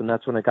Rutgers, and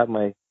that's when I got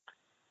my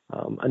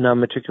a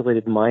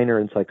non-matriculated minor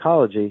in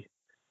psychology,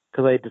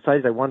 because I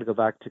decided I wanted to go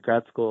back to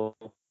grad school.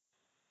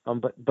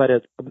 But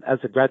as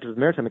a graduate of the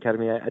Maritime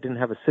Academy, I didn't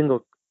have a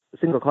single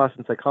class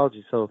in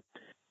psychology. So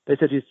they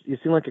said, you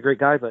seem like a great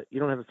guy, but you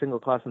don't have a single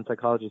class in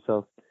psychology.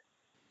 So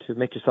to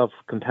make yourself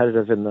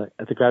competitive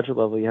at the graduate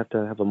level, you have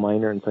to have a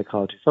minor in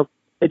psychology. So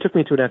it took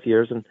me 2.5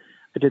 years, and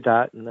I did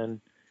that. And then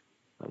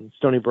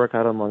Stony Brook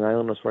out on Long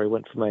Island was where I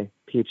went for my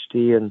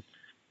PhD. And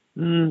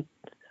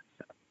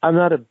I'm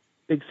not a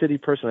big city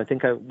person. I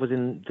think I was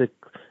in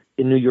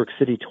New York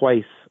City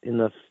twice in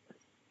the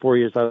 4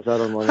 years I was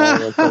out on Long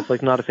Island, so it's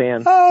like not a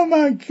fan. Oh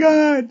my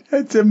God,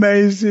 that's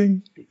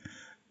amazing.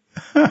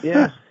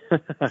 Yeah,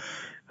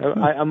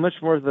 I'm much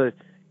more of the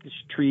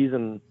trees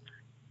and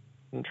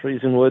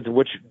woods,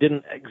 which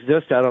didn't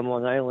exist out on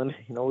Long Island.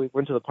 We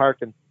went to the park,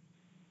 and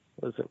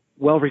it was a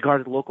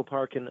well-regarded local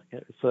park, and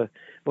it's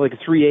like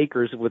 3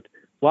 acres with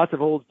lots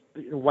of old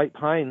white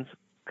pines,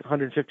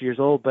 150 years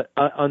old, but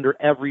under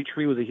every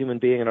tree was a human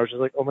being, and I was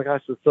just like, oh my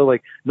gosh, it's so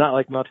like not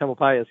like Mount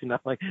Tamalpais,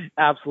 like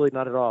absolutely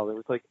not at all. There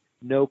was like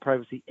no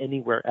privacy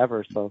anywhere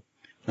ever, so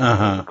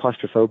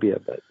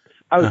claustrophobia. But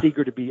I was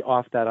eager to be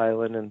off that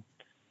island and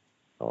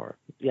on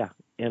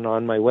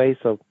my way.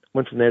 So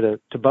went from there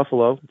to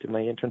Buffalo, did my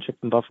internship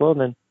in Buffalo,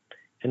 and then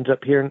ended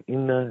up here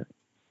in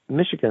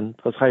Michigan.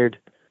 I was hired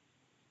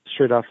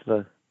straight off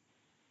the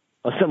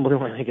assembly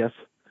line, I guess.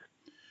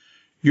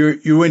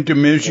 You went to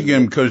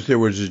Michigan because there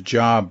was a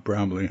job,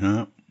 probably,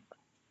 huh?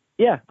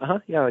 Yeah,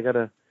 yeah. I got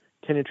a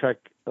tenure track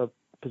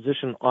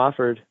position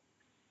offered.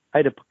 I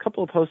had a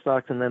couple of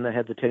postdocs, and then I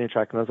had the tenure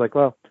track, and I was like,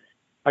 well,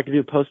 I could do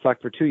a postdoc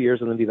for 2 years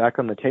and then be back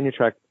on the tenure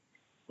track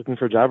looking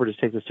for a job, or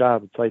just take this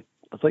job. I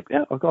was like,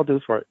 yeah, I'll do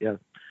it for it. Yeah. I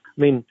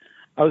mean,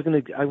 I was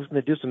gonna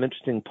do some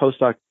interesting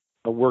postdoc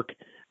work,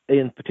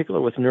 in particular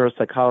with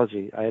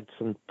neuropsychology. I had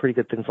some pretty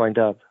good things lined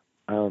up.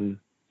 So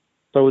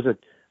it was a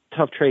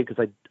tough trade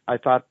because I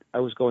thought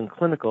I was going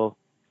clinical,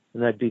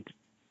 and I'd be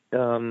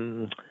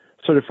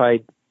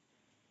certified.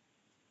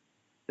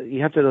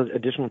 You have to do an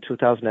additional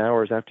 2,000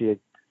 hours after you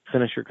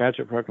finish your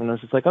graduate program. And I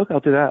was just like, okay, I'll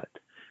do that.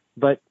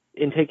 But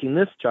in taking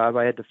this job,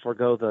 I had to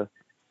forego the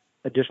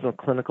additional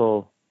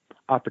clinical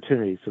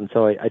opportunities, and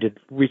so I did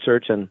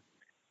research and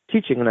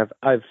teaching, and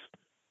I've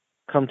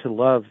come to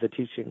love the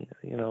teaching.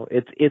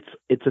 It's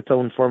its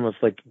own form of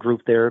like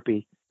group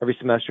therapy. Every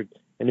semester,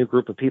 a new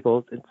group of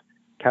people. It's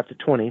capped at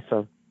 20,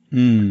 so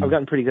I've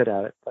gotten pretty good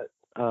at it. But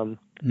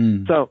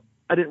so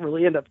I didn't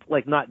really end up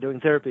like not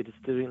doing therapy,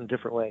 just doing it in a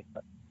different way.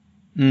 But,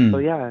 so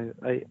yeah,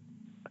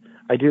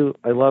 I do.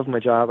 I love my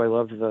job. I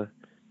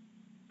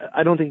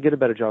don't think you get a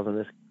better job than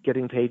this.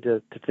 Getting paid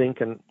to think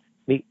and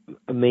meet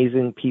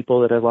amazing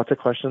people that have lots of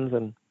questions,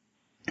 and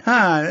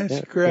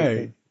that's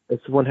great.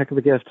 It's one heck of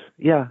a gift.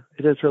 Yeah,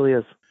 it is. Really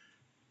is.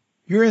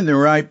 You're in the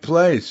right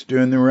place,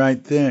 doing the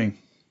right thing.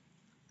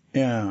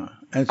 Yeah,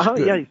 that's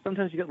good. Yeah.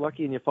 Sometimes you get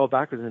lucky and you fall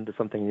backwards into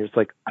something, and you're just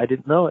like, I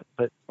didn't know it,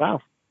 but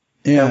wow.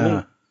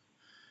 Yeah.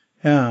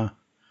 Yeah.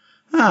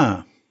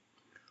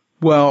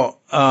 Well,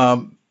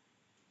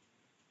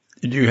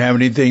 do you have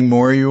anything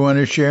more you want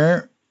to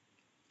share?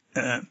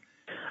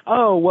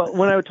 Well,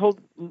 when I told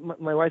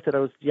my wife that I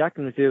was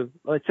yakking with you,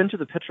 I sent her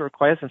the picture of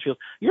quiescence, and she goes,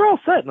 "You're all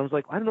set." And I was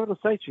like, "I don't know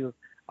what to say." She goes,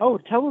 "Oh,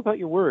 tell me about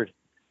your word."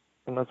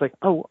 And I was like,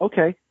 "Oh,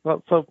 okay."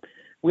 Well, so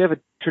we have a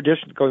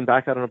tradition going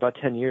back, I don't know, about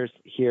 10 years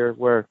here,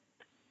 where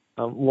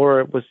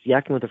Laura was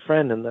yakking with a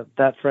friend, and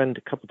that friend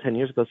a couple 10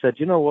 years ago said,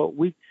 "You know what?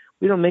 We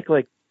don't make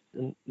like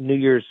New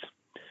Year's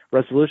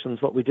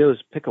resolutions. What we do is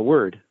pick a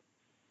word,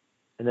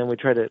 and then we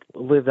try to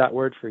live that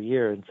word for a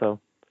year." And so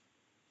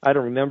I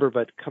don't remember,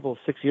 but a couple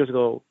 6 years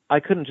ago,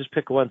 I couldn't just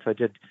pick one, so I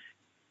did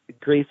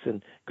grace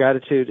and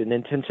gratitude and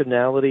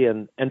intentionality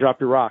and drop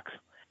your rocks.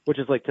 which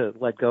is like to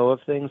let go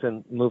of things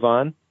and move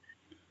on.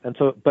 And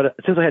so, but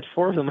since I had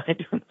 4 of them, I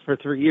did them for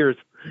 3 years.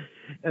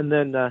 And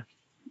then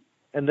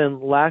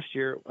last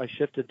year I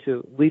shifted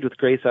to lead with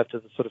grace after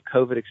the sort of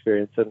COVID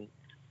experience. And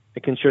I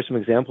can share some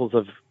examples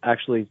of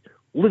actually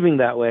living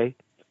that way.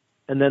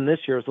 And then this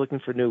year I was looking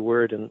for a new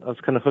word, and I was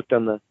kind of hooked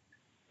on the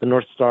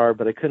North Star,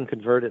 but I couldn't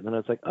convert it. And then I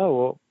was like, oh,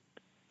 well,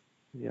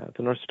 yeah,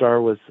 the North Star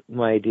was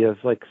my idea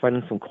of like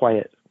finding some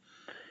quiet.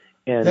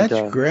 And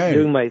that's great.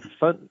 Doing my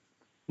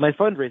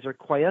fundraiser,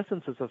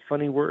 quiescence is a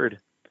funny word.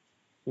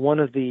 One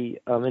of the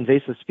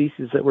invasive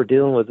species that we're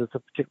dealing with is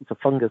a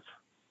fungus.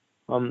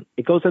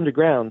 It goes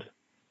underground,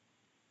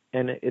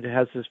 and it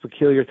has this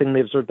peculiar thing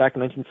they observed back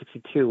in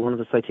 1962. One of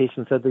the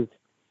citations said these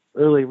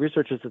early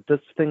researchers that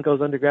this thing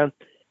goes underground,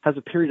 has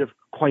a period of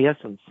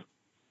quiescence.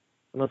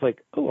 And I was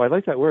like, oh, I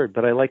like that word,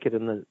 but I like it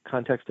in the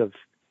context of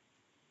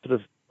sort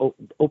of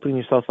opening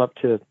yourself up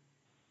to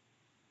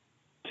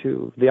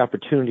the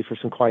opportunity for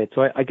some quiet.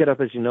 So I get up,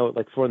 as you know, at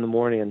like 4 a.m,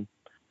 and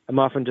I'm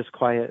often just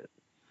quiet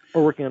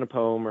or working on a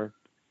poem or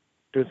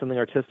doing something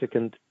artistic.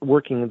 And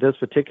working this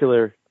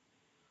particular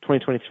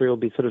 2023 will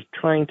be sort of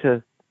trying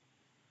to,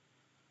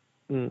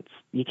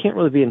 you can't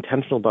really be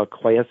intentional about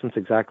quiescence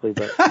exactly,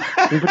 but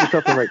you can put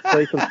yourself in the right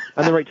place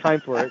and the right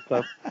time for it.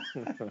 So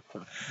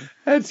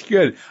that's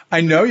good.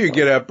 I know you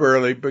get up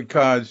early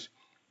because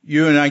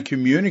you and I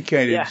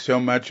communicated so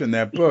much in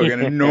that book,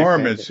 an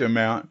enormous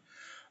amount.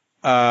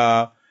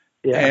 And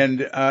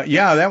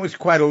that was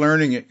quite a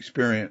learning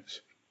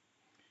experience.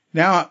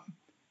 Now,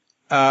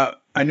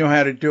 I know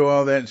how to do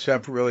all that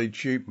stuff really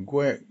cheap and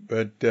quick,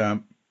 but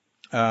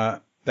that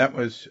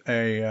was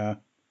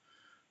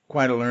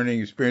quite a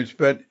learning experience.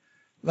 But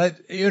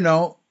you and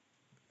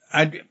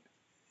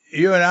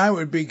I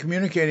would be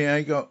communicating, and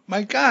I go,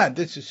 my God,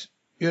 this is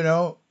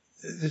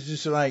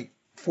like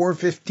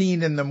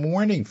 4:15 in the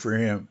morning for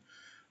him.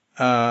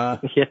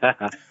 Yeah.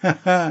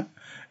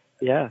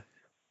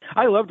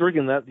 I loved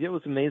reading that. It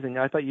was amazing.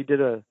 I thought you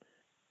did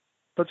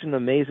such an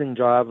amazing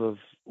job of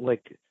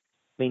like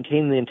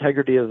maintaining the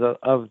integrity of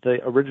the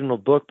original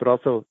book, but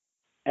also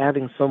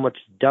adding so much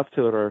depth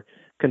to it or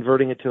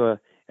converting it to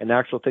an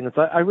actual thing. It's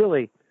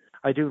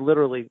I do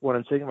literally, when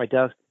I'm sitting at my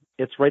desk,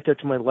 it's right there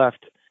to my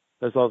left.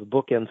 There's all the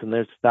bookends, and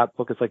there's that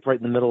book is like right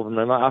in the middle of them.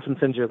 And I often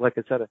send you, like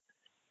I said,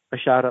 a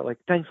shout out, like,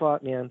 thanks a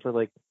lot, man, for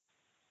like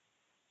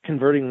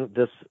converting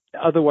this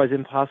otherwise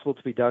impossible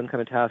to be done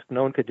kind of task.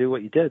 No one could do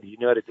what you did. You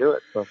knew how to do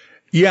it. So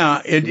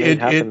yeah,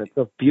 it's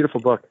a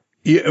beautiful book.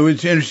 It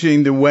was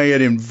interesting the way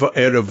it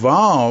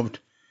evolved.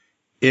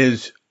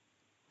 Is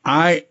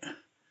I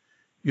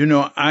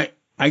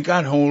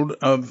got hold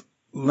of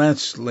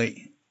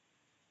Leslie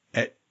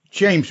at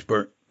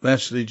Jamesburg,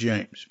 Leslie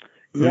James,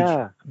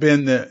 who's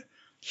been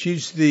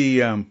she's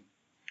the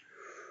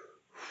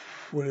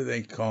what do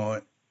they call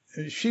it?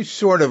 She's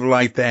sort of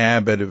like the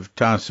abbot of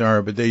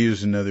Tassajara, but they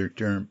use another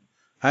term.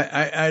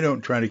 I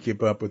don't try to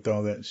keep up with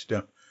all that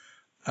stuff.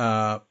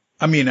 I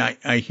mean,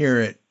 I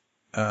hear it,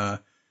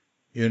 but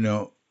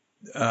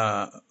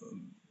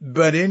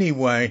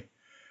anyway,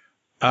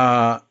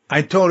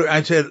 I told her,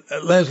 I said,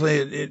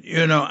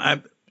 Leslie,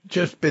 I've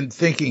just been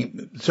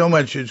thinking so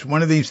much. It's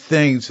one of these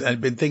things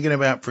I've been thinking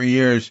about for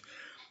years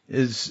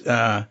is,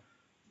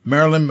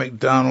 Marilyn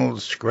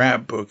McDonald's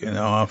scrapbook in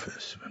the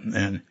office.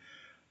 And,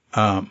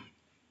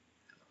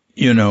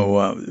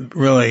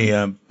 really,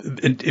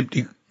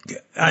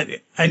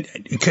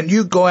 can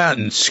you go out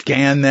and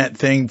scan that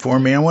thing for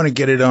me? I want to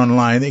get it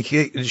online.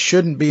 It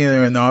shouldn't be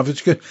there in the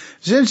office because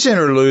Zen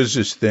Center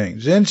loses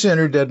things. Zen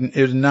Center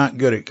is not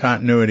good at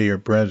continuity or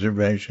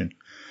preservation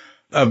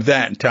of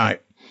that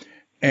type.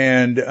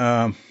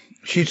 And,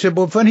 she said,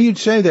 well, funny you'd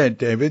say that,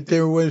 David.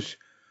 There was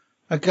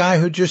a guy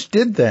who just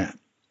did that.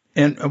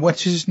 And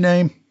what's his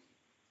name?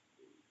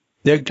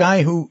 The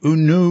guy who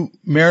knew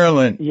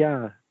Marilyn.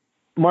 Yeah.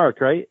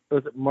 Mark, right?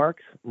 Was it Mark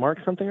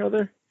something or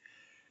other?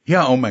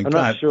 Yeah, oh my I'm God,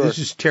 not sure. This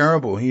is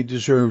terrible. He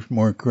deserves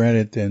more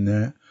credit than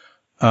that.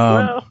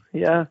 Well,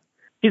 yeah.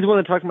 He's the one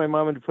that talked my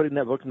mom into putting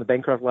that book in the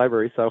Bancroft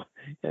Library, so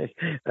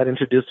that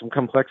introduced some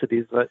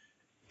complexities, but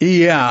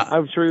yeah,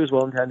 I'm sure he was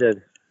well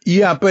intended.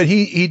 Yeah, but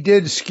he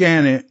did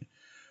scan it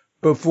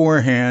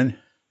beforehand.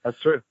 That's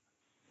true.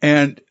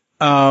 And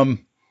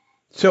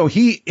so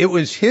it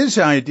was his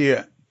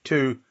idea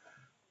to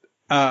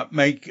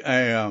make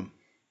a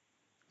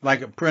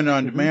like a print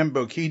on demand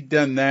book. He'd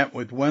done that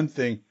with one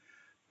thing.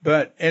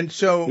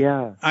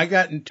 So I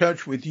got in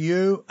touch with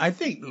you. I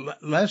think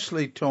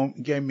Leslie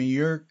gave me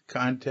your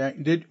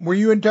contact. Were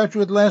you in touch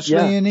with Leslie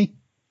any?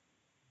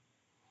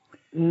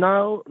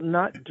 No,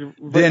 not.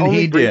 Then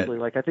only he briefly.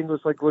 did. Like I think it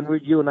was like when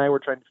you and I were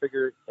trying to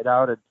figure it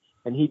out,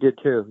 and he did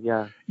too.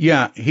 Yeah.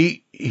 Yeah,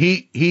 he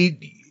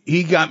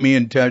got me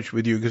in touch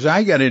with you because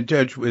I got in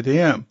touch with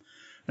him,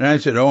 and I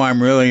said, "Oh,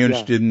 I'm really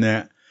interested in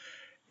that."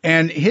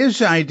 And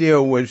his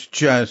idea was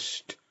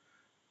just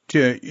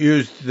to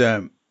use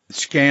the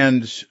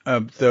scans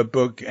of the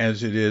book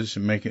as it is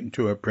and make it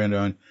into a print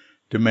on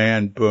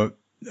demand book.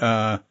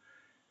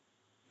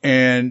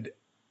 And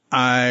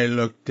I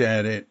looked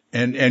at it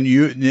and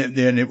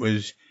then it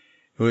was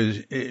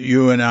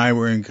you and I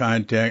were in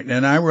contact,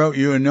 and I wrote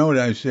you a note.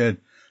 I said,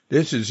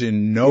 this is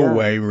in no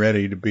way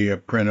ready to be a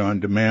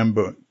print-on-demand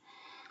book.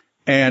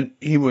 And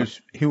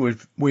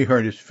we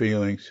hurt his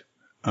feelings.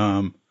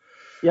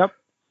 Yep,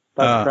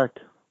 that's correct.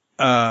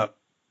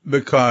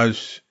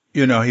 Because,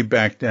 he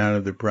backed out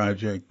of the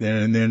project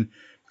then. And then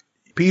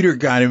Peter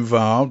got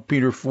involved,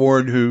 Peter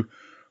Ford, who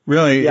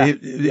really,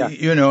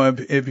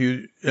 if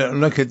you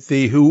look at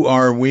the Who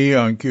Are We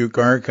on Cuke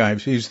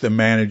Archives, he's the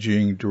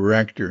managing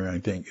director, I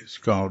think it's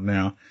called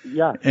now.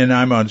 Yeah. And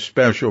I'm on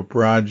special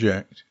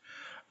projects.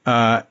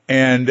 Oh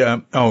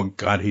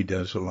God, he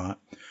does a lot.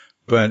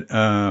 But,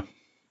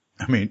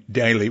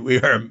 daily,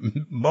 we're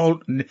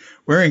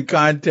in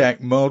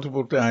contact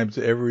multiple times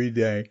every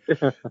day.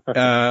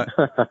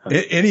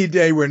 Any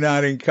day we're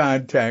not in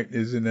contact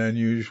is an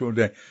unusual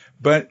day.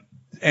 But,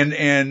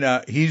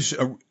 and he's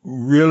a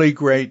really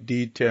great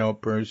detail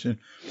person.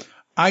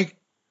 I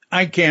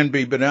can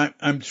be, but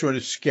I'm sort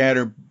of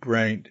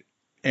scatterbrained.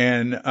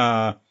 And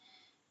I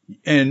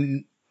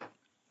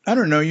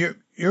don't know, you're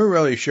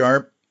really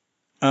sharp.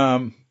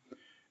 And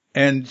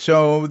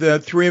so the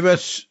three of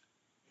us,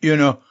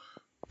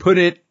 put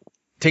it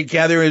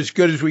together as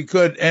good as we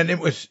could. And it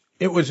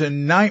was a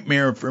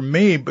nightmare for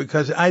me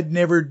because I'd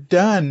never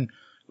done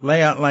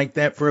layout like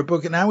that for a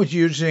book. And I was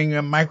using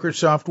a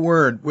Microsoft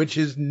Word, which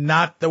is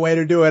not the way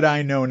to do it.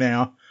 I know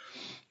now.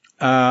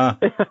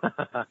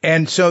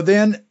 And so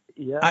then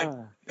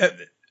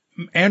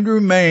Andrew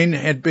Main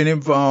had been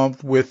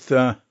involved with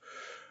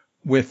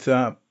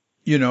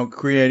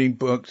creating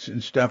books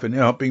and stuff and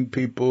helping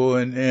people.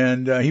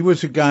 And he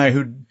was a guy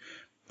who,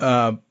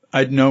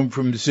 I'd known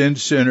from Zen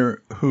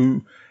Center,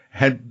 who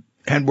had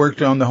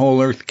worked on the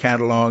Whole Earth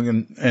catalog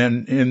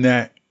and in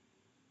that,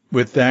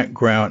 with that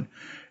crowd.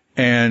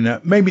 And,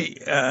 and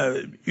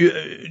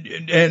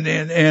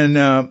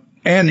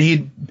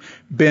he'd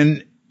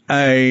been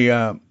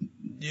as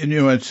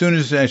soon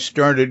as I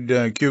started,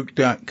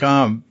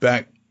 Cuke.com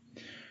back,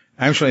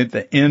 actually at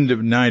the end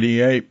of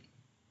 98,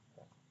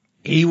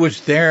 he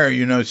was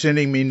there,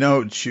 sending me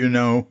notes,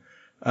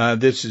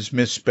 this is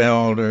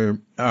misspelled or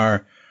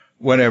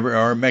whatever,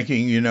 or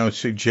making,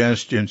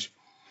 suggestions.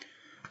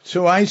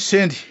 So I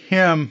sent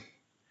him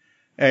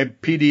a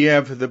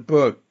PDF of the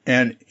book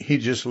and he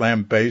just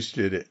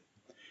lambasted it.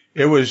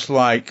 It was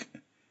like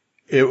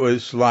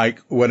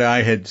what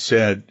I had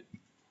said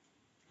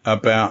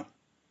about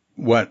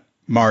what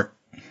Mark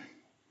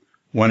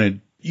wanted.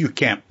 You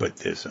can't put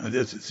this on.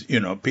 This is,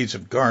 a piece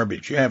of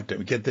garbage. You have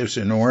to get this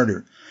in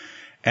order.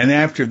 And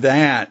after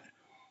that,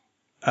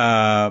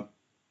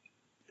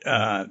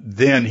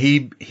 then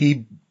he,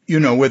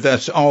 with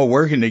us all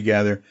working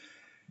together,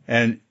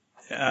 and,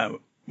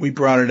 we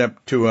brought it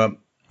up to a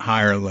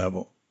higher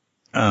level.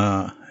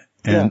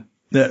 And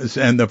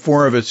the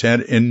four of us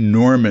had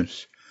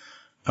enormous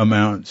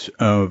amounts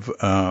of,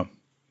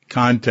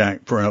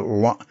 contact for a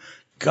long,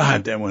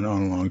 God, that went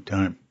on a long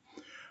time.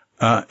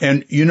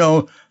 And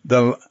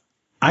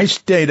I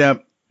stayed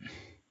up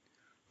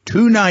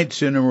 2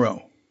 nights in a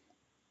row.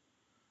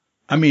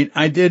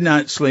 I did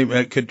not sleep.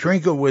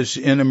 Katrinka was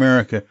in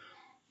America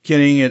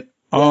getting it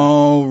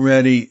all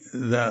ready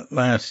the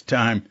last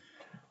time.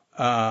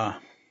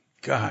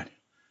 God,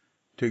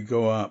 to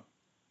go up.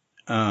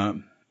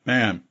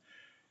 Man.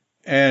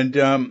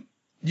 And,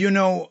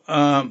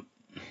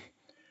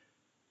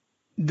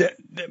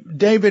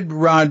 David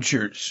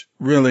Rogers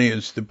really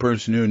is the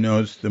person who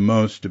knows the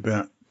most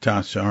about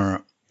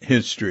Tassajara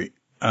history.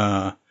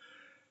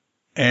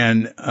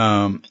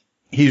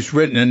 He's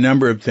written a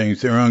number of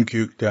things. They're on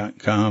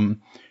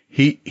Cuke.com.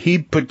 He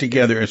put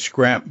together a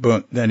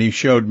scrapbook that he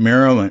showed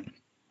Marilyn.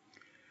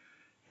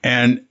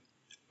 And,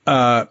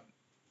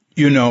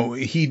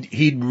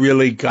 he'd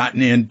really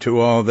gotten into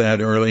all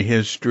that early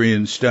history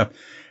and stuff.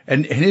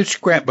 And his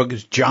scrapbook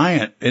is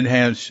giant. And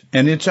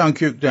it's on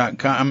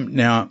Cuke.com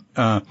now.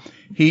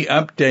 He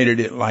updated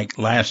it like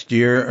last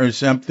year or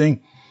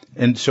something.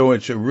 And so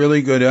it's a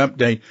really good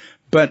update.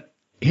 But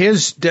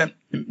his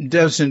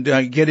doesn't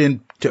get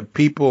into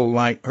people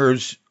like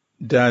hers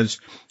does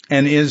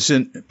and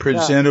isn't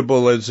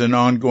presentable as an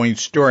ongoing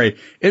story.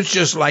 It's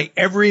just like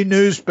every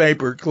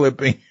newspaper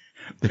clipping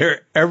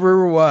there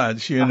ever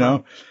was,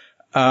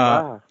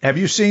 Have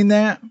you seen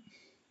that?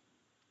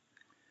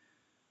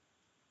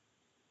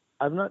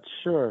 I'm not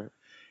sure.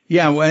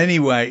 Yeah, well,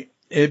 anyway,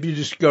 if you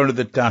just go to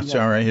the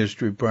Tassajara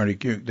History Party,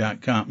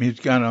 Cuke.com, he's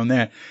got on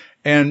that.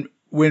 And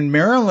when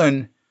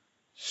Marilyn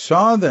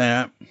saw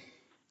that,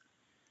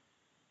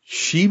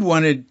 she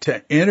wanted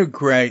to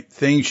integrate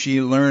things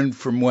she learned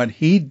from what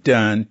he'd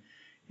done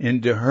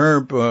into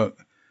her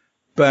book,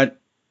 but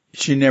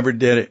she never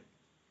did it.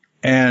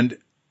 And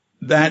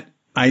that,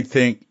 I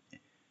think,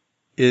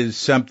 is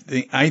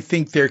something, I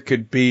think there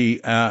could be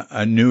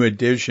a new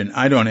edition.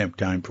 I don't have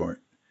time for it.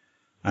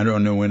 I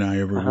don't know when I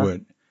ever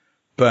would,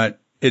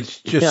 but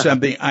it's just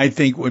something I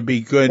think would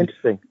be good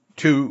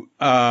to,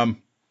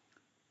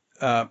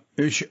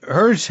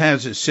 hers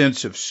has a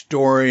sense of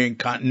story and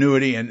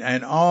continuity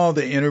and all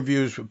the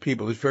interviews with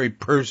people is very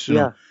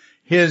personal.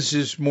 His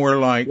is more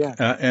like Yeah.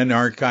 an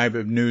archive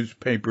of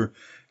newspaper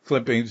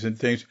clippings and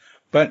things.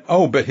 But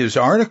his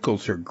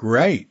articles are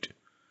great.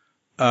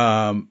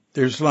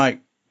 There's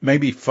like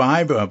maybe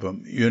 5 of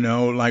them,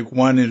 like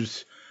one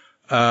is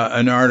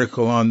an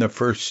article on the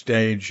first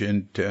stage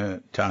in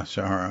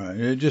Tassajara.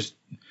 It just,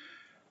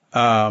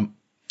 and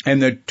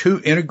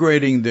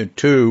integrating the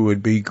two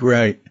would be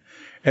great.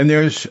 And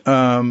there's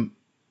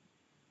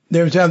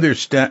other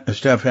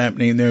stuff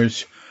happening.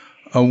 There's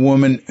a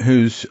woman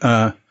who's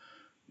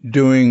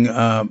doing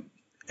a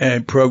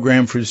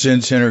program for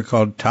Zen Center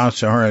called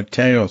Tassajara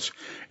Tales,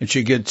 and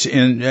she gets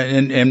in,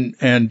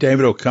 and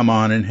David will come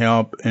on and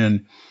help.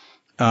 And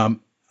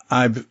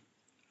I've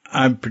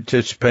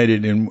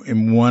participated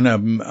in one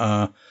of them,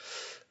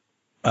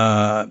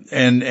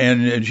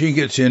 and she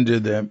gets into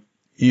the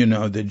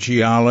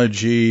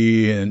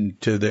geology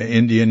and to the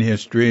Indian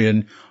history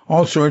and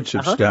all sorts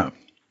of stuff.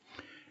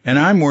 And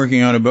I'm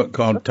working on a book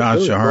called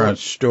Tassajara cool.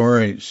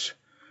 Stories,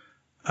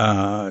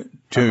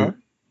 too.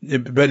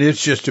 But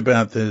it's just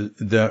about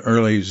the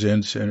early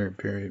Zen Center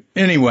period.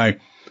 Anyway,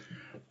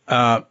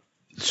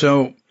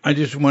 so I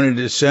just wanted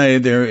to say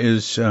there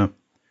is,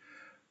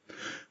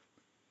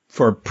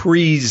 for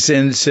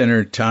pre-Zen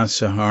Center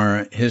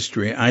Tassajara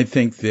history, I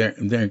think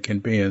there can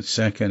be a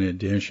second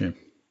edition.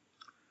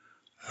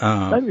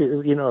 That'd be,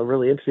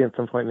 really interesting at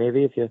some point,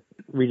 maybe, if you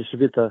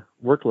redistribute the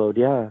workload,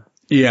 yeah.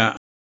 Yeah.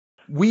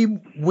 We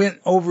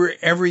went over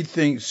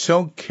everything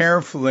so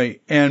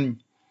carefully,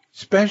 and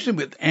especially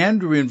with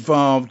Andrew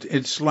involved,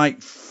 it's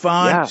like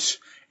fonts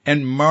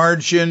and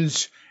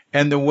margins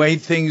and the way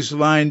things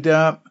lined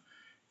up.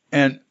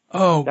 And,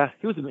 yeah,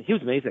 he was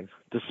amazing.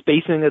 The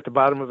spacing at the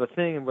bottom of a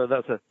thing, and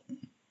whether that's a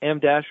M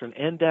dash or an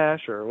N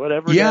dash or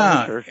whatever.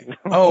 Yeah.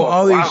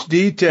 All these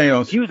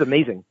details. He was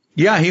amazing.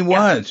 Yeah, he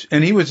was.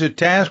 And he was a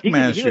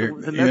taskmaster,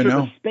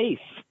 The space.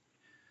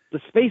 The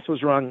space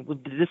was wrong. The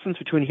distance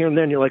between here and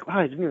there, and you're like,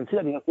 wow, I didn't even see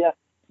that. And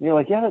you're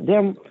like, yeah,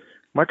 damn,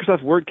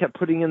 Microsoft Word kept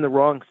putting in the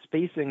wrong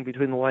spacing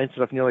between the lines and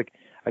stuff, and you're like,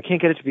 I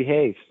can't get it to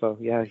behave. So,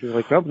 yeah, he was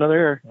like, nope, another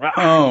error.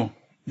 Oh,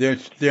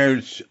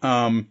 there's,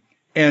 and,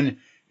 the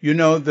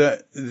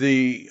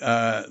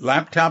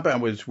laptop I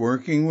was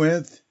working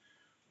with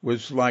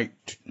was like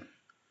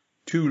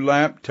 2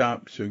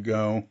 laptops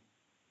ago.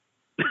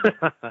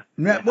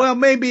 Well,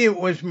 maybe it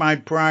was my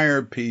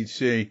prior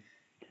PC.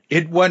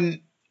 It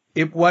wasn't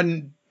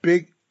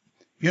big.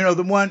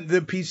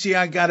 The PC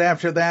I got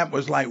after that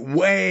was like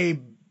way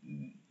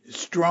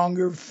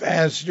stronger,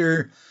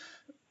 faster,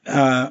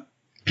 had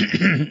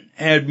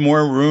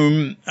more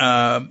room,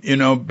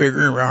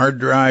 bigger hard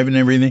drive and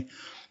everything.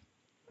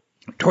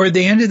 Toward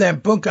the end of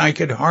that book, I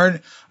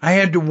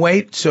had to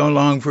wait so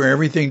long for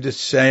everything to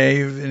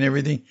save and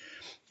everything.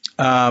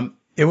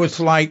 It was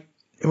like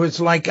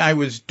I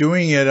was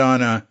doing it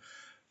on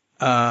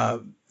a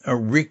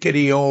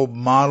rickety old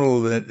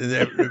model that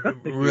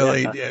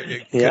really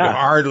could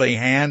hardly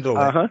handle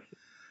it.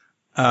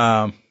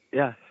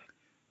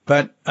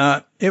 But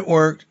it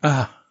worked.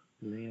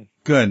 Man.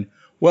 Good.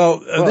 Well,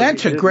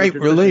 that's a great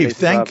relief.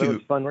 Thank you. It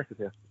was fun working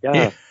with you.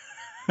 Yeah.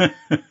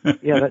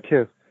 Yeah, that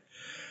too.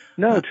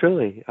 No,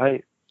 truly.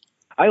 I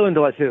learned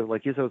a lot too.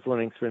 Like you said, it was a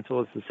learning experience. So it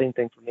was the same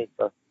thing for me.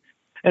 So.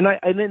 And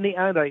in the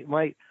end,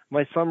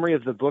 my summary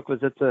of the book was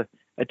it's a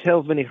tale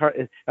of many hearts.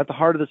 At the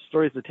heart of the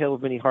story is the tale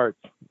of many hearts.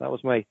 That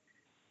was my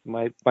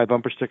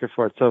bumper sticker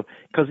for it. So,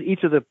 because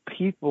each of the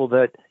people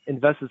that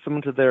invested some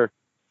into their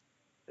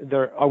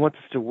I want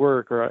this to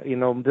work, or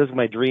this is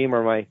my dream,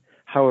 or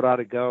how it ought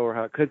to go, or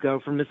how it could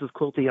go from Mrs.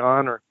 Quilty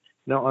on, or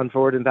on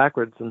forward and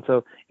backwards. And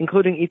so,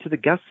 including each of the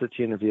guests that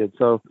she interviewed.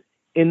 So,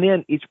 in the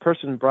end, each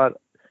person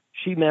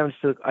she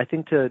managed to, I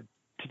think, to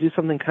do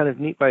something kind of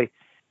neat by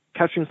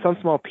capturing some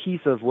small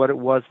piece of what it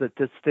was that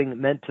this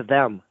thing meant to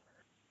them.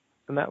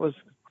 And that was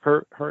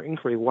her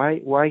inquiry. Why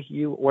are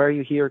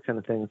you here, kind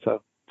of thing.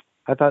 So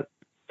I thought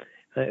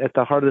at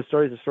the heart of the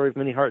story is the story of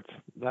many hearts.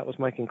 That was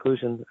my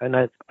conclusion. And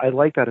I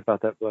like that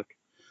about that book.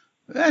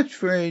 That's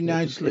very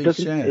nicely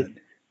said.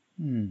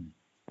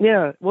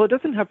 Yeah. Well, it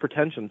doesn't have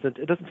pretensions.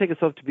 It doesn't take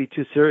itself to be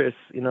too serious.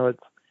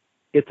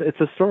 It's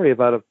a story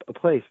about a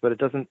place, but it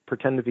doesn't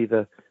pretend to be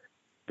the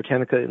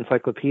Britannica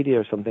Encyclopedia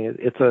or something.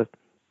 It's a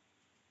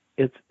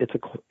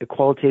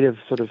qualitative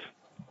sort of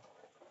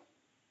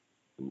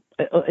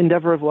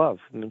endeavor of love.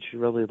 I mean, she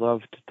really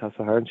loved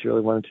Tassajara, and she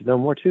really wanted to know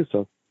more too.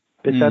 So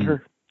it said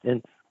her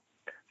and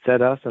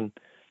said us, and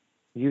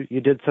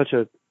you did such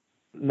a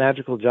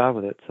magical job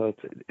with it. So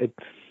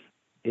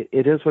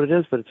it is what it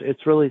is, but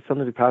it's really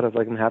something to be proud of.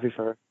 Like, I'm happy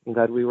for her. I'm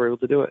glad we were able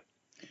to do it.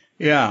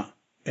 Yeah.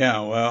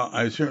 Well,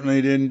 I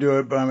certainly didn't do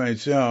it by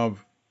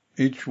myself.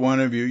 Each one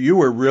of you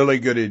were really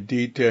good at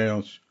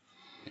details.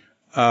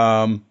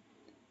 I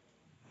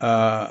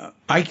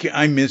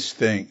miss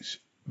things,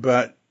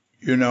 but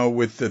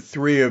with the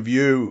 3 of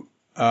you,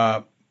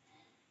 that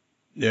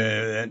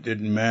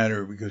didn't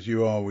matter because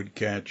you all would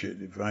catch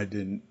it if I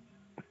didn't.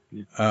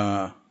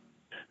 Yeah.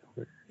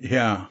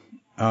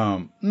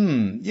 Well,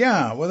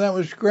 that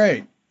was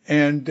great.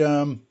 And,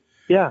 and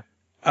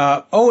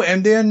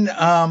then,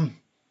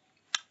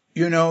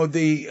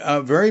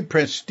 the very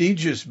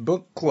prestigious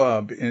book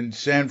club in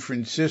San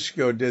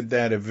Francisco did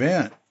that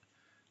event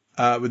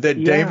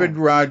that David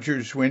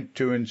Rogers went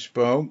to and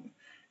spoke.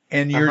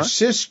 And your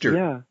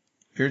sister,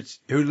 who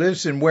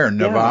lives in where,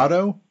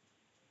 Novato?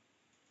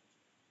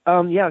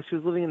 Yeah, she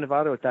was living in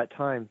Novato at that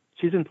time.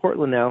 She's in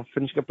Portland now,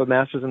 finishing up a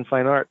master's in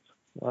fine arts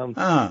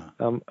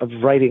of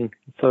writing.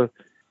 So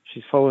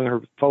she's following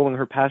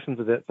her passions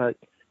a bit. But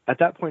at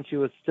that point, she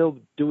was still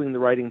doing the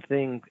writing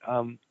thing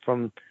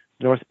from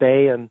North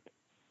Bay, and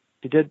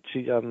she did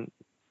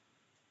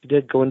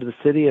go into the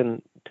city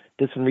and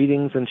did some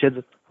readings, and she had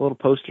a little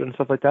poster and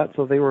stuff like that.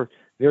 So they were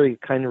very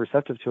kind and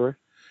receptive to her.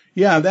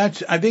 Yeah,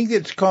 I think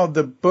it's called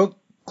the Book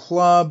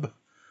Club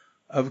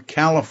of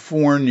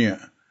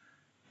California.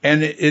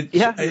 And it's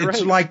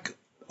right. Like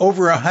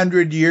over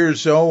 100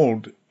 years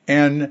old.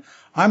 And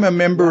I'm a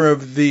member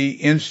of the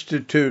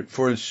Institute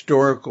for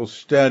Historical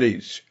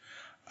Studies,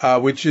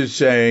 which is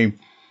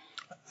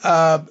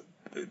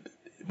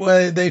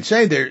well, they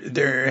say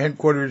their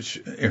headquarters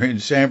are in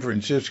San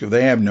Francisco.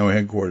 They have no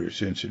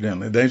headquarters,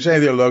 incidentally. They say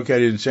they're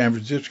located in San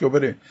Francisco,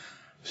 but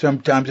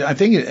sometimes I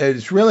think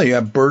it's really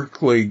a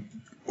Berkeley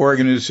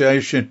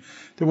organization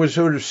that was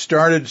sort of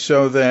started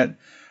so that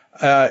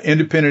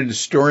independent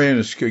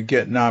historians could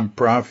get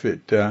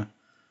nonprofit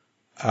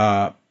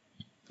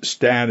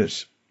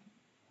status.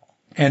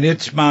 And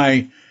it's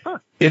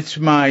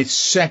my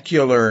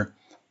secular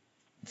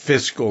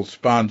fiscal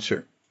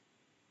sponsor.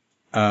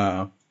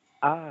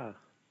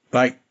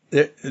 Like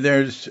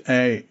there's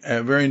a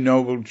very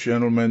noble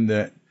gentleman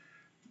that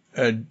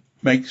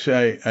makes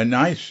a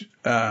nice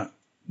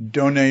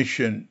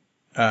donation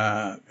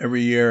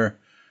every year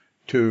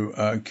to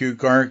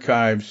Cuke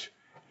Archives,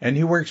 and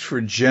he works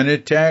for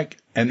Genentech,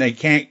 and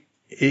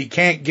he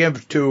can't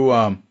give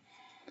to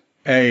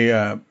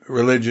a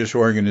religious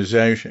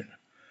organization.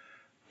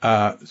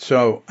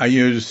 So I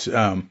use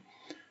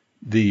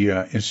the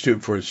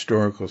Institute for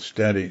Historical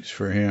Studies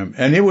for him,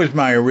 and it was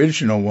my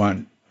original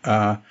one.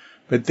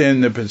 But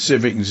then the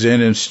Pacific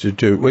Zen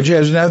Institute, which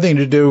has nothing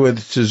to do with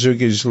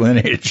Suzuki's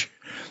lineage.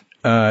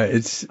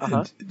 It's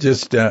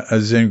just a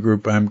Zen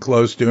group I'm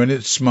close to, and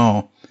it's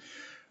small.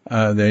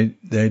 They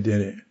did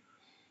it.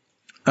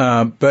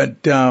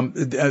 But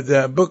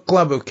the Book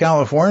Club of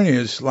California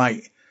is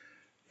like,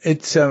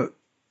 it's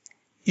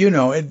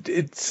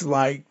it's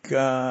like,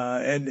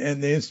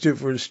 and the Institute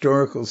for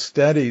Historical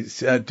Studies,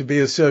 to be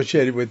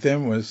associated with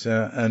them was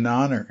an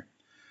honor,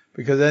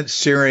 because that's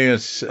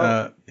serious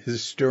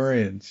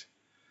historians.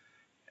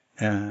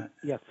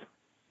 Yes,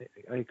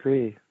 I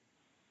agree.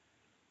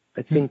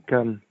 I think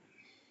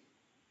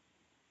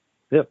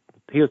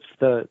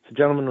the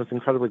gentleman was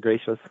incredibly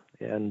gracious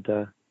and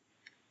very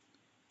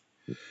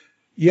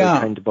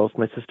kind to both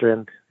my sister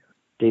and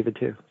David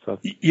too. So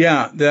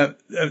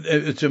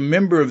it's a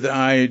member of the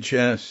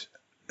IHS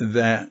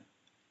that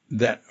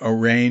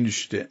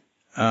arranged it,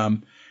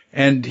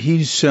 and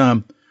he's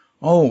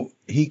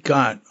he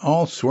got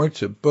all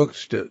sorts of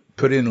books to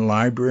put in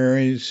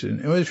libraries,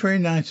 and it was very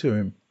nice of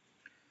him.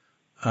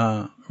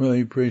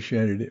 Really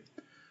appreciated it.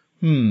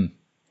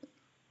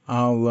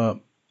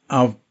 I'll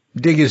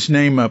dig his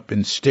name up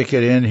and stick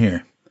it in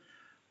here,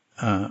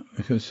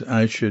 because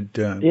I should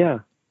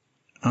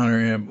honor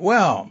him.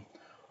 Well,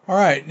 all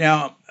right.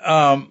 Now,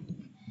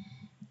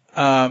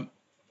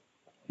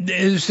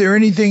 is there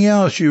anything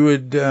else you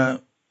would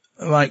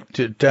like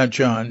to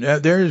touch on?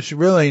 There's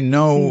really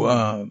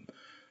no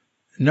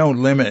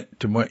limit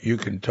to what you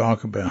can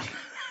talk about.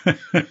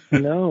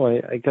 No,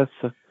 I guess.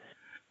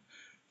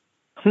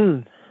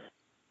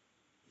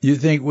 You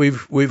think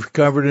we've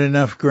covered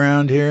enough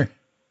ground here?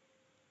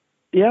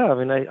 Yeah, I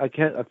mean,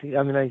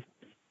 I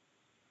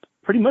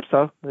pretty much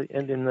so,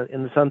 and in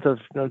the sense of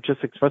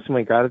just expressing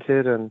my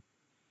gratitude, and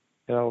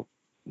I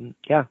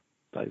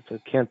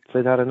can't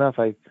say that enough.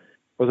 It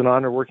was an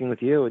honor working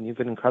with you, and you've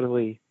been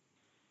incredibly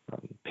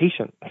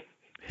patient.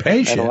 I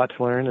had a lot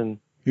to learn, and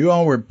you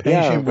all were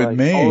patient with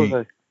me. All of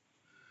the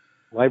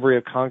Library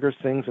of Congress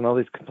things and all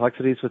these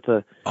complexities with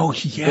the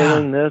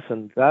filling this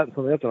and that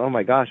and that. Oh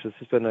my gosh, it's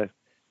just been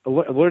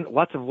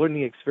lots of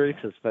learning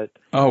experiences, but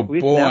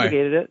we've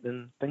navigated it,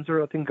 and things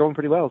are going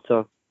pretty well.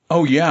 So.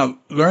 Oh yeah,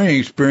 learning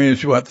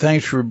experience. Well,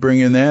 thanks for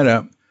bringing that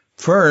up.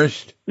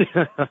 First,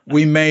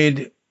 we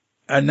made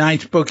a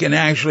nice book and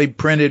actually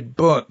printed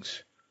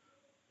books,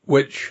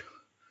 which,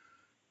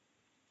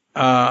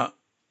 cost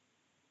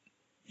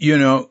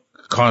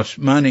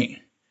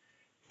money,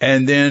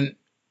 and then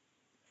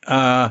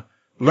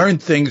learn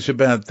things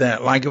about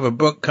that. Like if a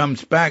book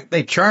comes back,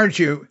 they charge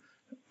you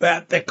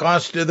at the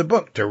cost of the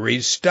book to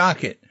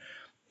restock it.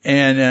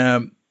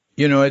 And,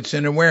 it's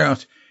in a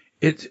warehouse.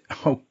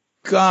 Oh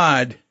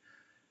God,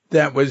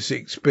 that was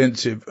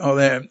expensive. Oh,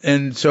 that.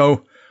 And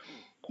so,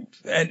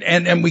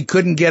 and we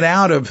couldn't get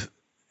out of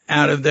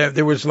there.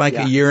 There was like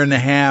a year and a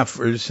half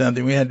or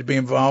something. We had to be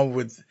involved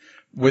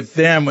with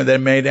them when they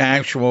made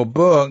actual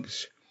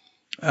books.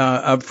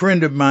 A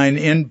friend of mine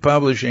in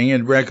publishing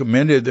had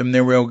recommended them.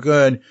 They're real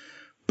good.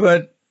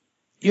 But,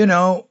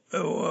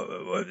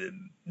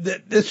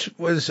 this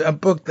was a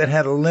book that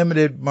had a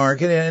limited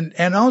market,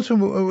 and also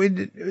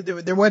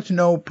there was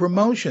no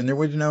promotion, there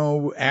was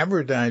no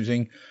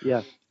advertising.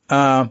 Yeah.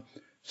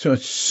 So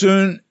as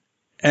soon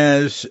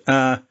as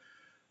I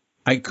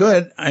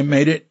could, I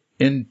made it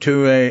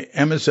into a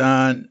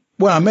Amazon.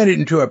 Well, I made it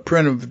into a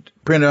print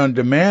on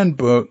demand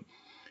book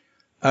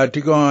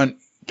to go on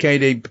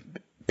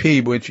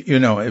KDP, which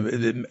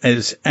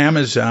is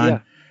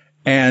Amazon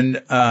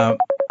and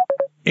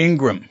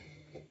Ingram.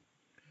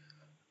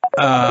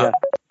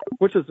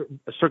 Which is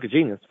a stroke of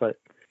genius, but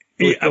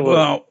a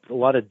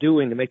lot of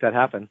doing to make that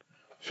happen.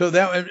 So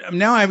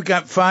now I've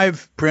got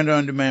 5 print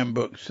on demand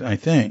books, I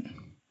think.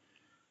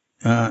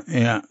 2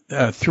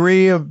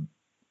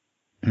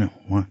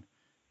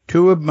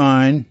 of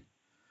mine,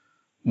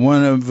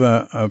 1 of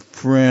a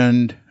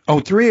friend. Oh,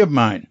 3 of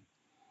mine.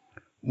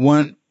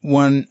 One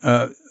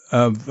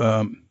of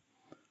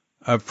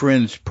a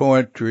friend's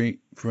poetry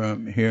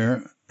from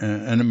here,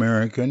 an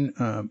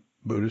American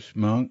Buddhist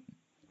monk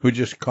who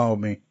just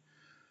called me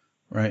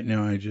right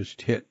now. I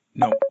just hit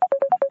no.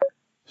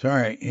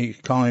 Sorry,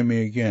 he's calling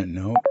me again.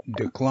 No,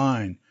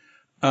 decline.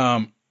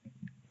 But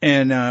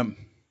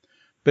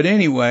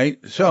anyway,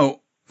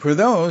 so for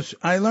those,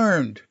 I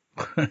learned.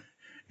 You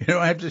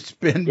don't have to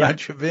spend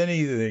much of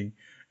anything.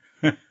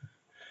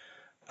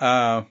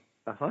 But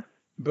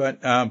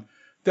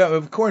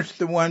of course,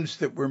 the ones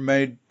that were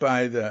made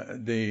by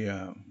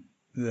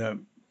the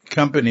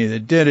company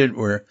that did it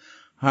were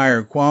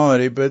higher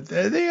quality, but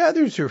the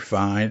others are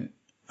fine.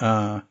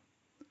 That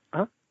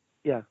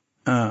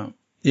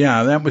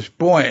was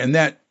and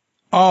that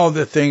all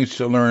the things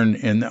to learn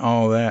in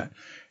all that.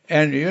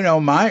 And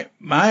my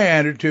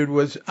attitude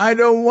was, I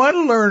don't want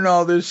to learn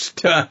all this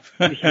stuff,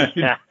 but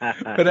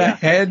I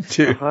had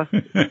to.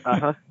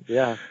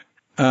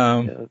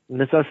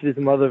 Necessity is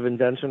the mother of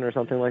invention, or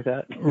something like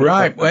that.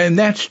 Right, and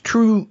that's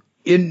true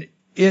in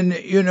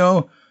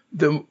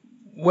the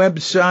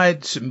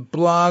websites and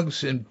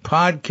blogs and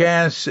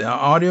podcasts,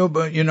 audio.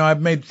 But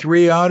I've made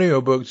 3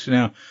 audiobooks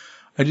now.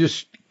 I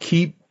just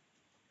keep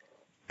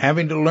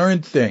having to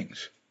learn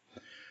things.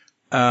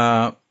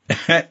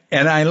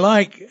 And I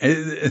like,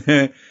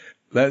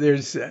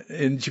 there's,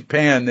 in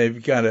Japan,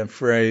 they've got a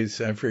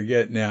phrase, I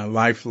forget now,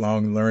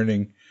 lifelong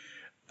learning.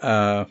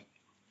 But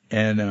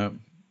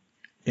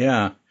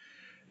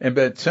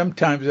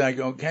sometimes I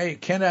go, okay,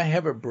 can I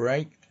have a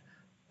break?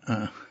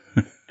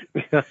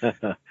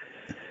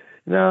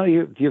 No,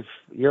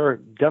 you're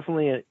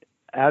definitely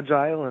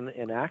agile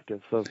and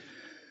active. So,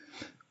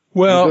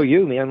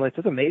 you, man, like,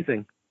 that's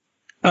amazing.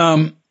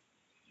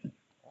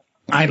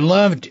 I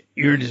loved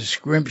your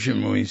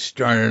description when we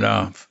started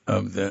off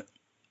of the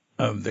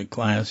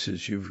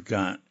classes you've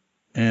got.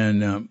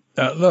 And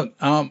look,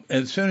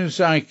 as soon as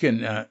I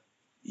can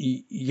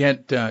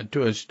get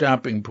to a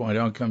stopping point,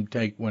 I'll come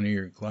take one of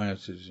your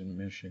classes in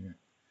Michigan.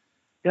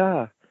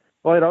 Yeah.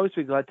 Well, I'd always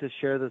be glad to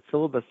share the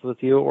syllabus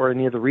with you or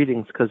any of the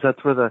readings, because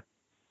that's where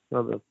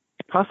the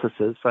process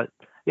is. But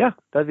yeah,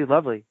 that'd be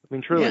lovely. I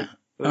mean, truly. Yeah.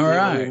 All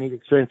right. Really neat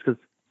experience,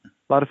 because a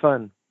lot of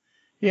fun.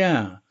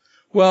 Yeah.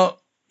 Well,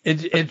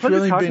 it's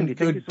really been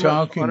good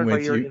talking with you. I'm honored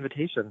by your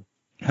invitation.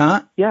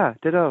 Huh? Yeah,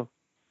 ditto.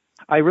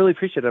 I really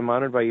appreciate it. I'm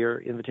honored by your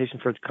invitation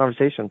for a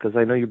conversation, because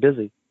I know you're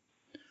busy.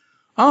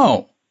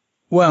 Oh,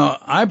 well,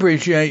 I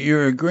appreciate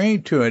your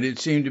agreeing to it. It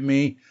seemed to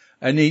me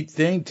a neat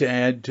thing to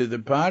add to the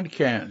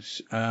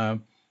podcast.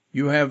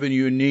 You have a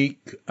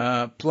unique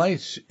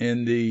place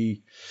in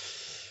the,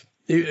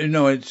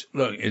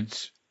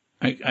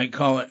 I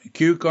call it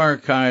Cuke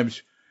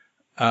Archives,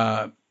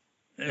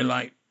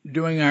 like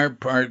doing our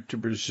part to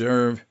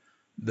preserve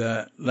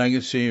the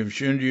legacy of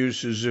Shunryu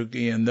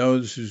Suzuki and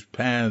those whose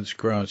paths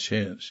cross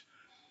his.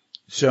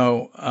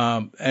 So,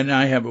 and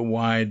I have a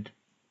wide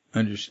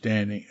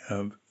understanding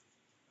of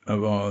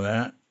all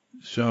that.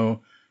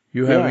 So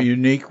you have a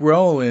unique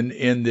role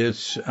in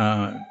this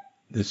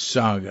this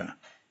saga.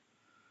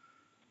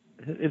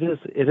 It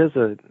is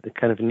a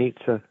kind of neat.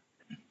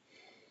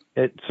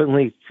 It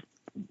certainly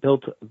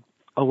built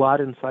a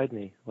lot inside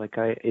me. Like,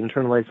 I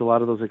internalized a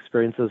lot of those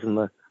experiences and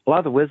a lot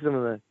of the wisdom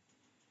and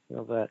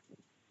that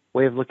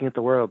way of looking at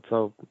the world.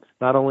 So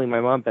not only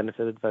my mom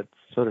benefited, but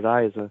so did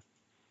I. I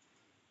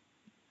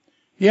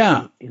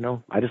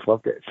just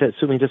loved it. It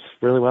suited me just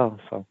really well.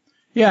 So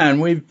yeah,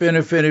 and we've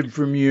benefited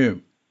from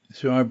you,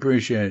 so I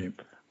appreciate it.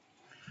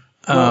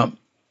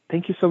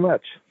 Thank you so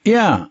much.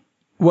 Yeah.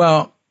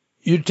 Well,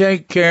 you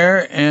take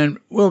care, and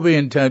we'll be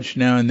in touch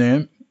now and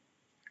then.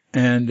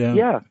 And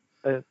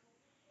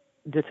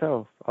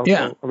ditto.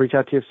 I'll reach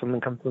out to you if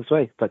something comes this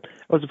way. But it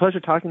was a pleasure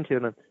talking to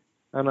you,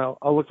 and I'll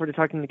look forward to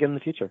talking again in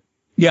the future.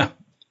 Yeah.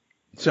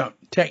 So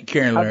take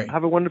care, Larry.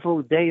 Have a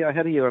wonderful day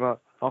ahead of you, and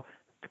I'll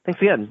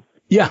thanks again.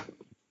 Yeah.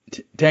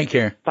 Take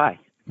care. Bye.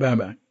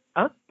 Bye-bye.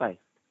 Bye.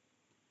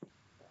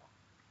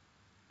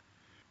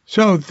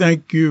 So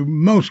thank you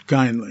most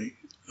kindly,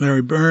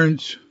 Larry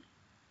Burns.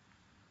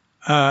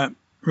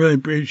 Really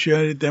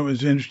appreciate it. That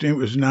was interesting. It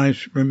was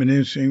nice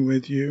reminiscing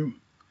with you.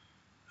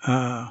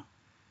 And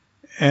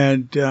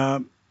I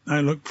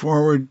look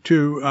forward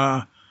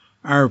to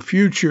our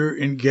future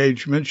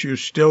engagements, you're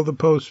still the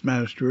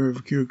postmaster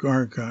of Cuke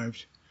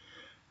Archives.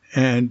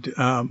 And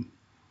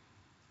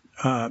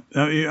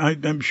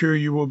I'm sure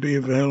you will be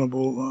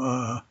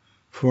available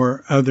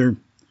for other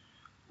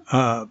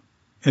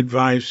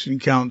advice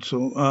and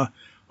counsel.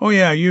 Oh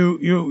yeah,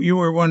 you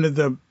were one of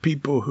the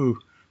people who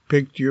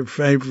picked your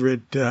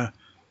favorite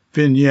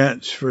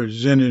vignettes for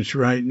Zennish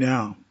right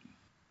now,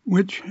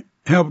 which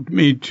helped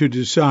me to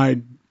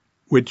decide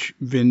which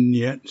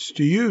vignettes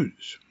to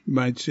use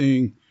by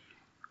seeing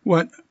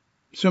what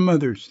some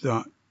others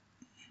thought.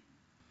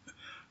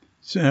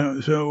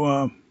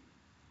 So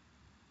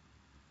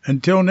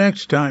until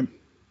next time,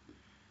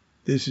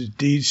 this is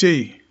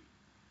DC,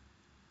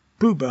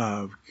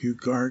 Poobah of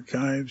Cuke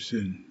Archives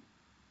and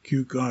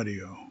Cuke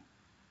Audio,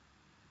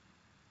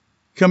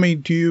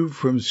 coming to you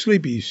from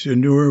Sleepy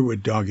Sonur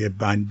with Doggy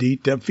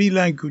Bandita,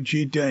 Feline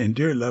Cuchita, and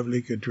dear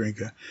lovely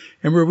Katrinka.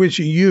 And we're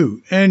wishing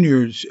you and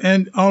yours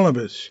and all of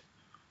us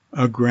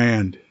a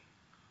grand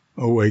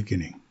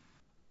awakening.